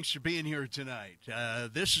 buddy. Thanks for being here tonight.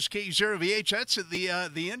 This is K0VH. That's at the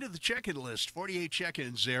end of the check-in list, 48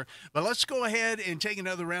 check-ins there. But let's go ahead and take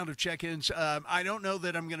another round of check-ins. I don't know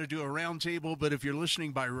that I'm going to do a roundtable, but if you're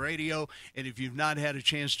listening by radio and if you've not had a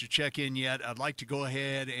chance to check in yet, I'd like to go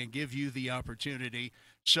ahead and give you the opportunity.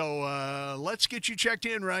 So let's get you checked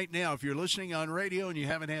in right now. If you're listening on radio and you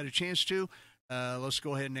haven't had a chance to, let's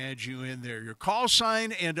go ahead and add you in there. Your call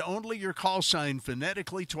sign and only your call sign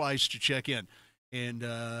phonetically twice to check in. And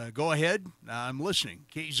go ahead. I'm listening.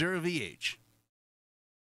 K0VH.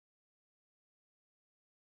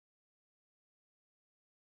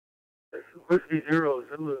 Whiskey 0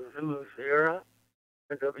 Zulu Zulu Sierra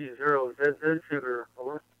and W0 ZZ Sugar.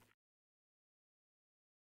 Over.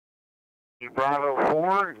 Bravo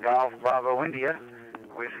 4, Golf Bravo India.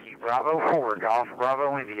 Whiskey Bravo 4, Golf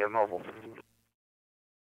Bravo India Mobile.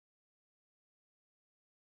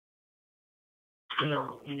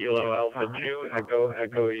 Kilo Alpha 2,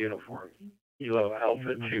 Echo Uniform. Kilo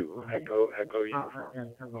Alpha 2, Echo Uniform.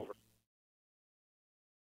 Over.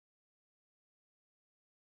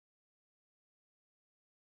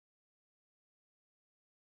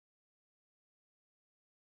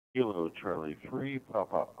 Kilo Charlie 3,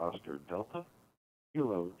 Papa Oscar Delta.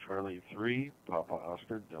 Kilo Charlie 3, Papa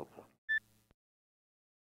Oscar Delta.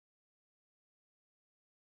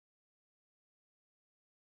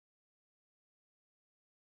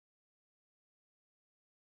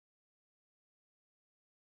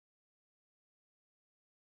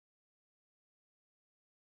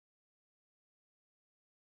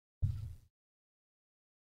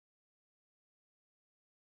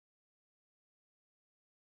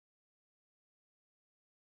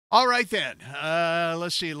 All right, then.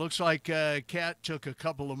 Let's see. It looks like Kat took a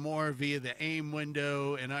couple of more via the AIM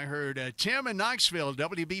window, and I heard Tim in Knoxville,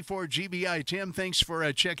 WB4GBI. Tim, thanks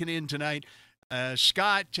for checking in tonight.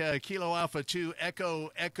 Scott, Kilo Alpha 2,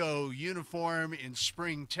 Echo Uniform in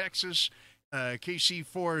Spring, Texas.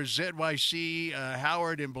 KC4ZYC,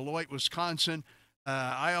 Howard in Beloit, Wisconsin.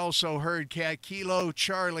 I also heard Kat, Kilo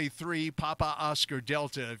Charlie 3, Papa Oscar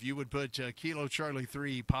Delta. If you would put Kilo Charlie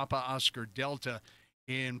 3, Papa Oscar Delta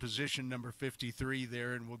in position number 53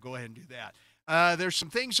 there, and we'll go ahead and do that. There's some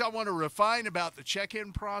things I want to refine about the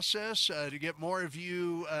check-in process to get more of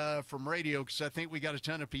you from radio, because I think we got a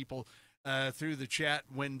ton of people through the chat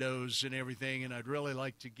windows and everything, and I'd really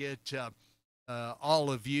like to get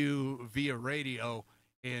all of you via radio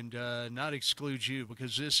and not exclude you,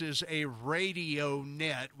 because this is a radio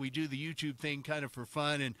net. We do the YouTube thing kind of for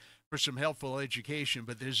fun and for some helpful education,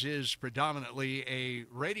 but this is predominantly a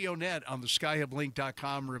radio net on the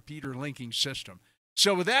SkyHubLink.com repeater linking system.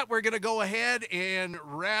 So with that, we're going to go ahead and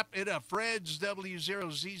wrap it up. Fred's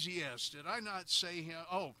W0ZZS. Did I not say him?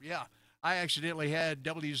 Oh, yeah. I accidentally had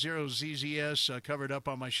W0ZZS covered up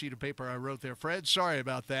on my sheet of paper I wrote there. Fred, sorry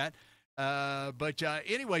about that. But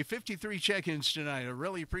anyway, 53 check-ins tonight. I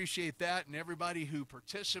really appreciate that, and everybody who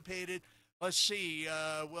participated. Let's see.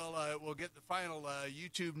 We'll get the final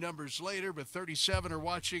YouTube numbers later, but 37 are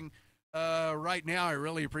watching right now. I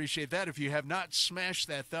really appreciate that. If you have not smashed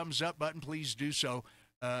that thumbs up button, please do so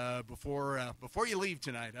before you leave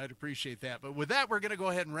tonight. I'd appreciate that. But with that, we're going to go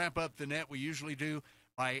ahead and wrap up the net. We usually do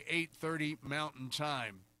by 8:30 Mountain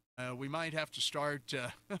Time. We might have to start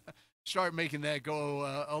making that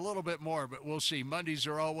go a little bit more, but we'll see. Mondays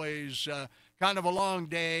are always kind of a long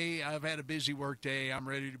day. I've had a busy work day. I'm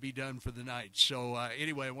ready to be done for the night. So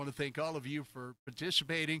anyway, I want to thank all of you for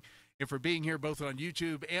participating and for being here both on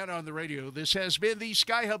YouTube and on the radio. This has been the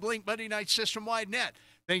SkyHubLink Monday Night System-Wide Net.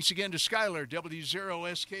 Thanks again to Skylar,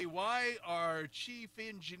 W0SKY, our chief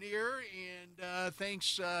engineer, and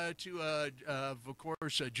thanks to, of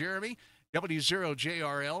course, Jeremy,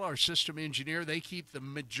 W0JRL, our system engineer. They keep the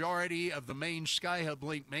majority of the main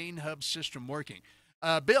SkyHubLink main hub system working.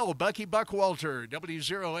 Bill, Bucky Buckwalter,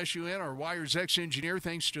 W0SUN, our Wires X engineer,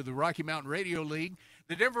 thanks to the Rocky Mountain Radio League,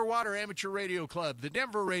 the Denver Water Amateur Radio Club, the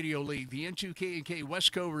Denver Radio League, the N2K&K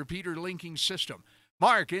Westco Repeater Linking System,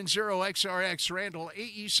 Mark, N0XRX, Randall,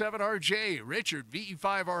 AE7RJ, Richard,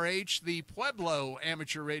 VE5RH, the Pueblo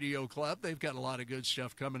Amateur Radio Club. They've got a lot of good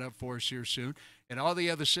stuff coming up for us here soon, and all the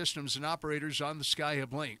other systems and operators on the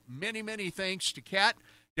SkyHubLink. Many, many thanks to Kat,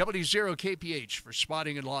 W0KPH, for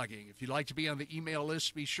spotting and logging. If you'd like to be on the email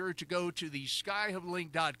list, be sure to go to the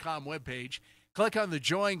SkyHubLink.com webpage. Click on the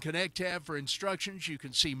Join Connect tab for instructions. You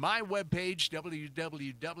can see my webpage,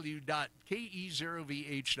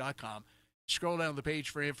 www.ke0vh.com. Scroll down the page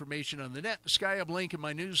for information on the net, the SkyHubLink, and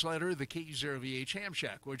my newsletter, the KE0VH Ham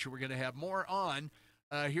Shack, which we're going to have more on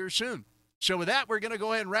here soon. So with that, we're going to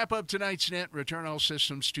go ahead and wrap up tonight's net, return all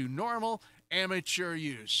systems to normal amateur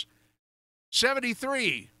use.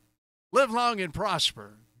 73, Live long and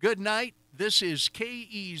prosper. Good night. This is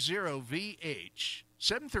KE0VH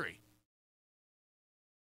 73.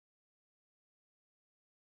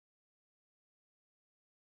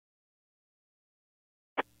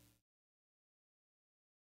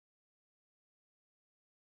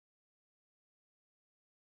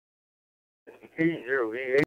 K0VH.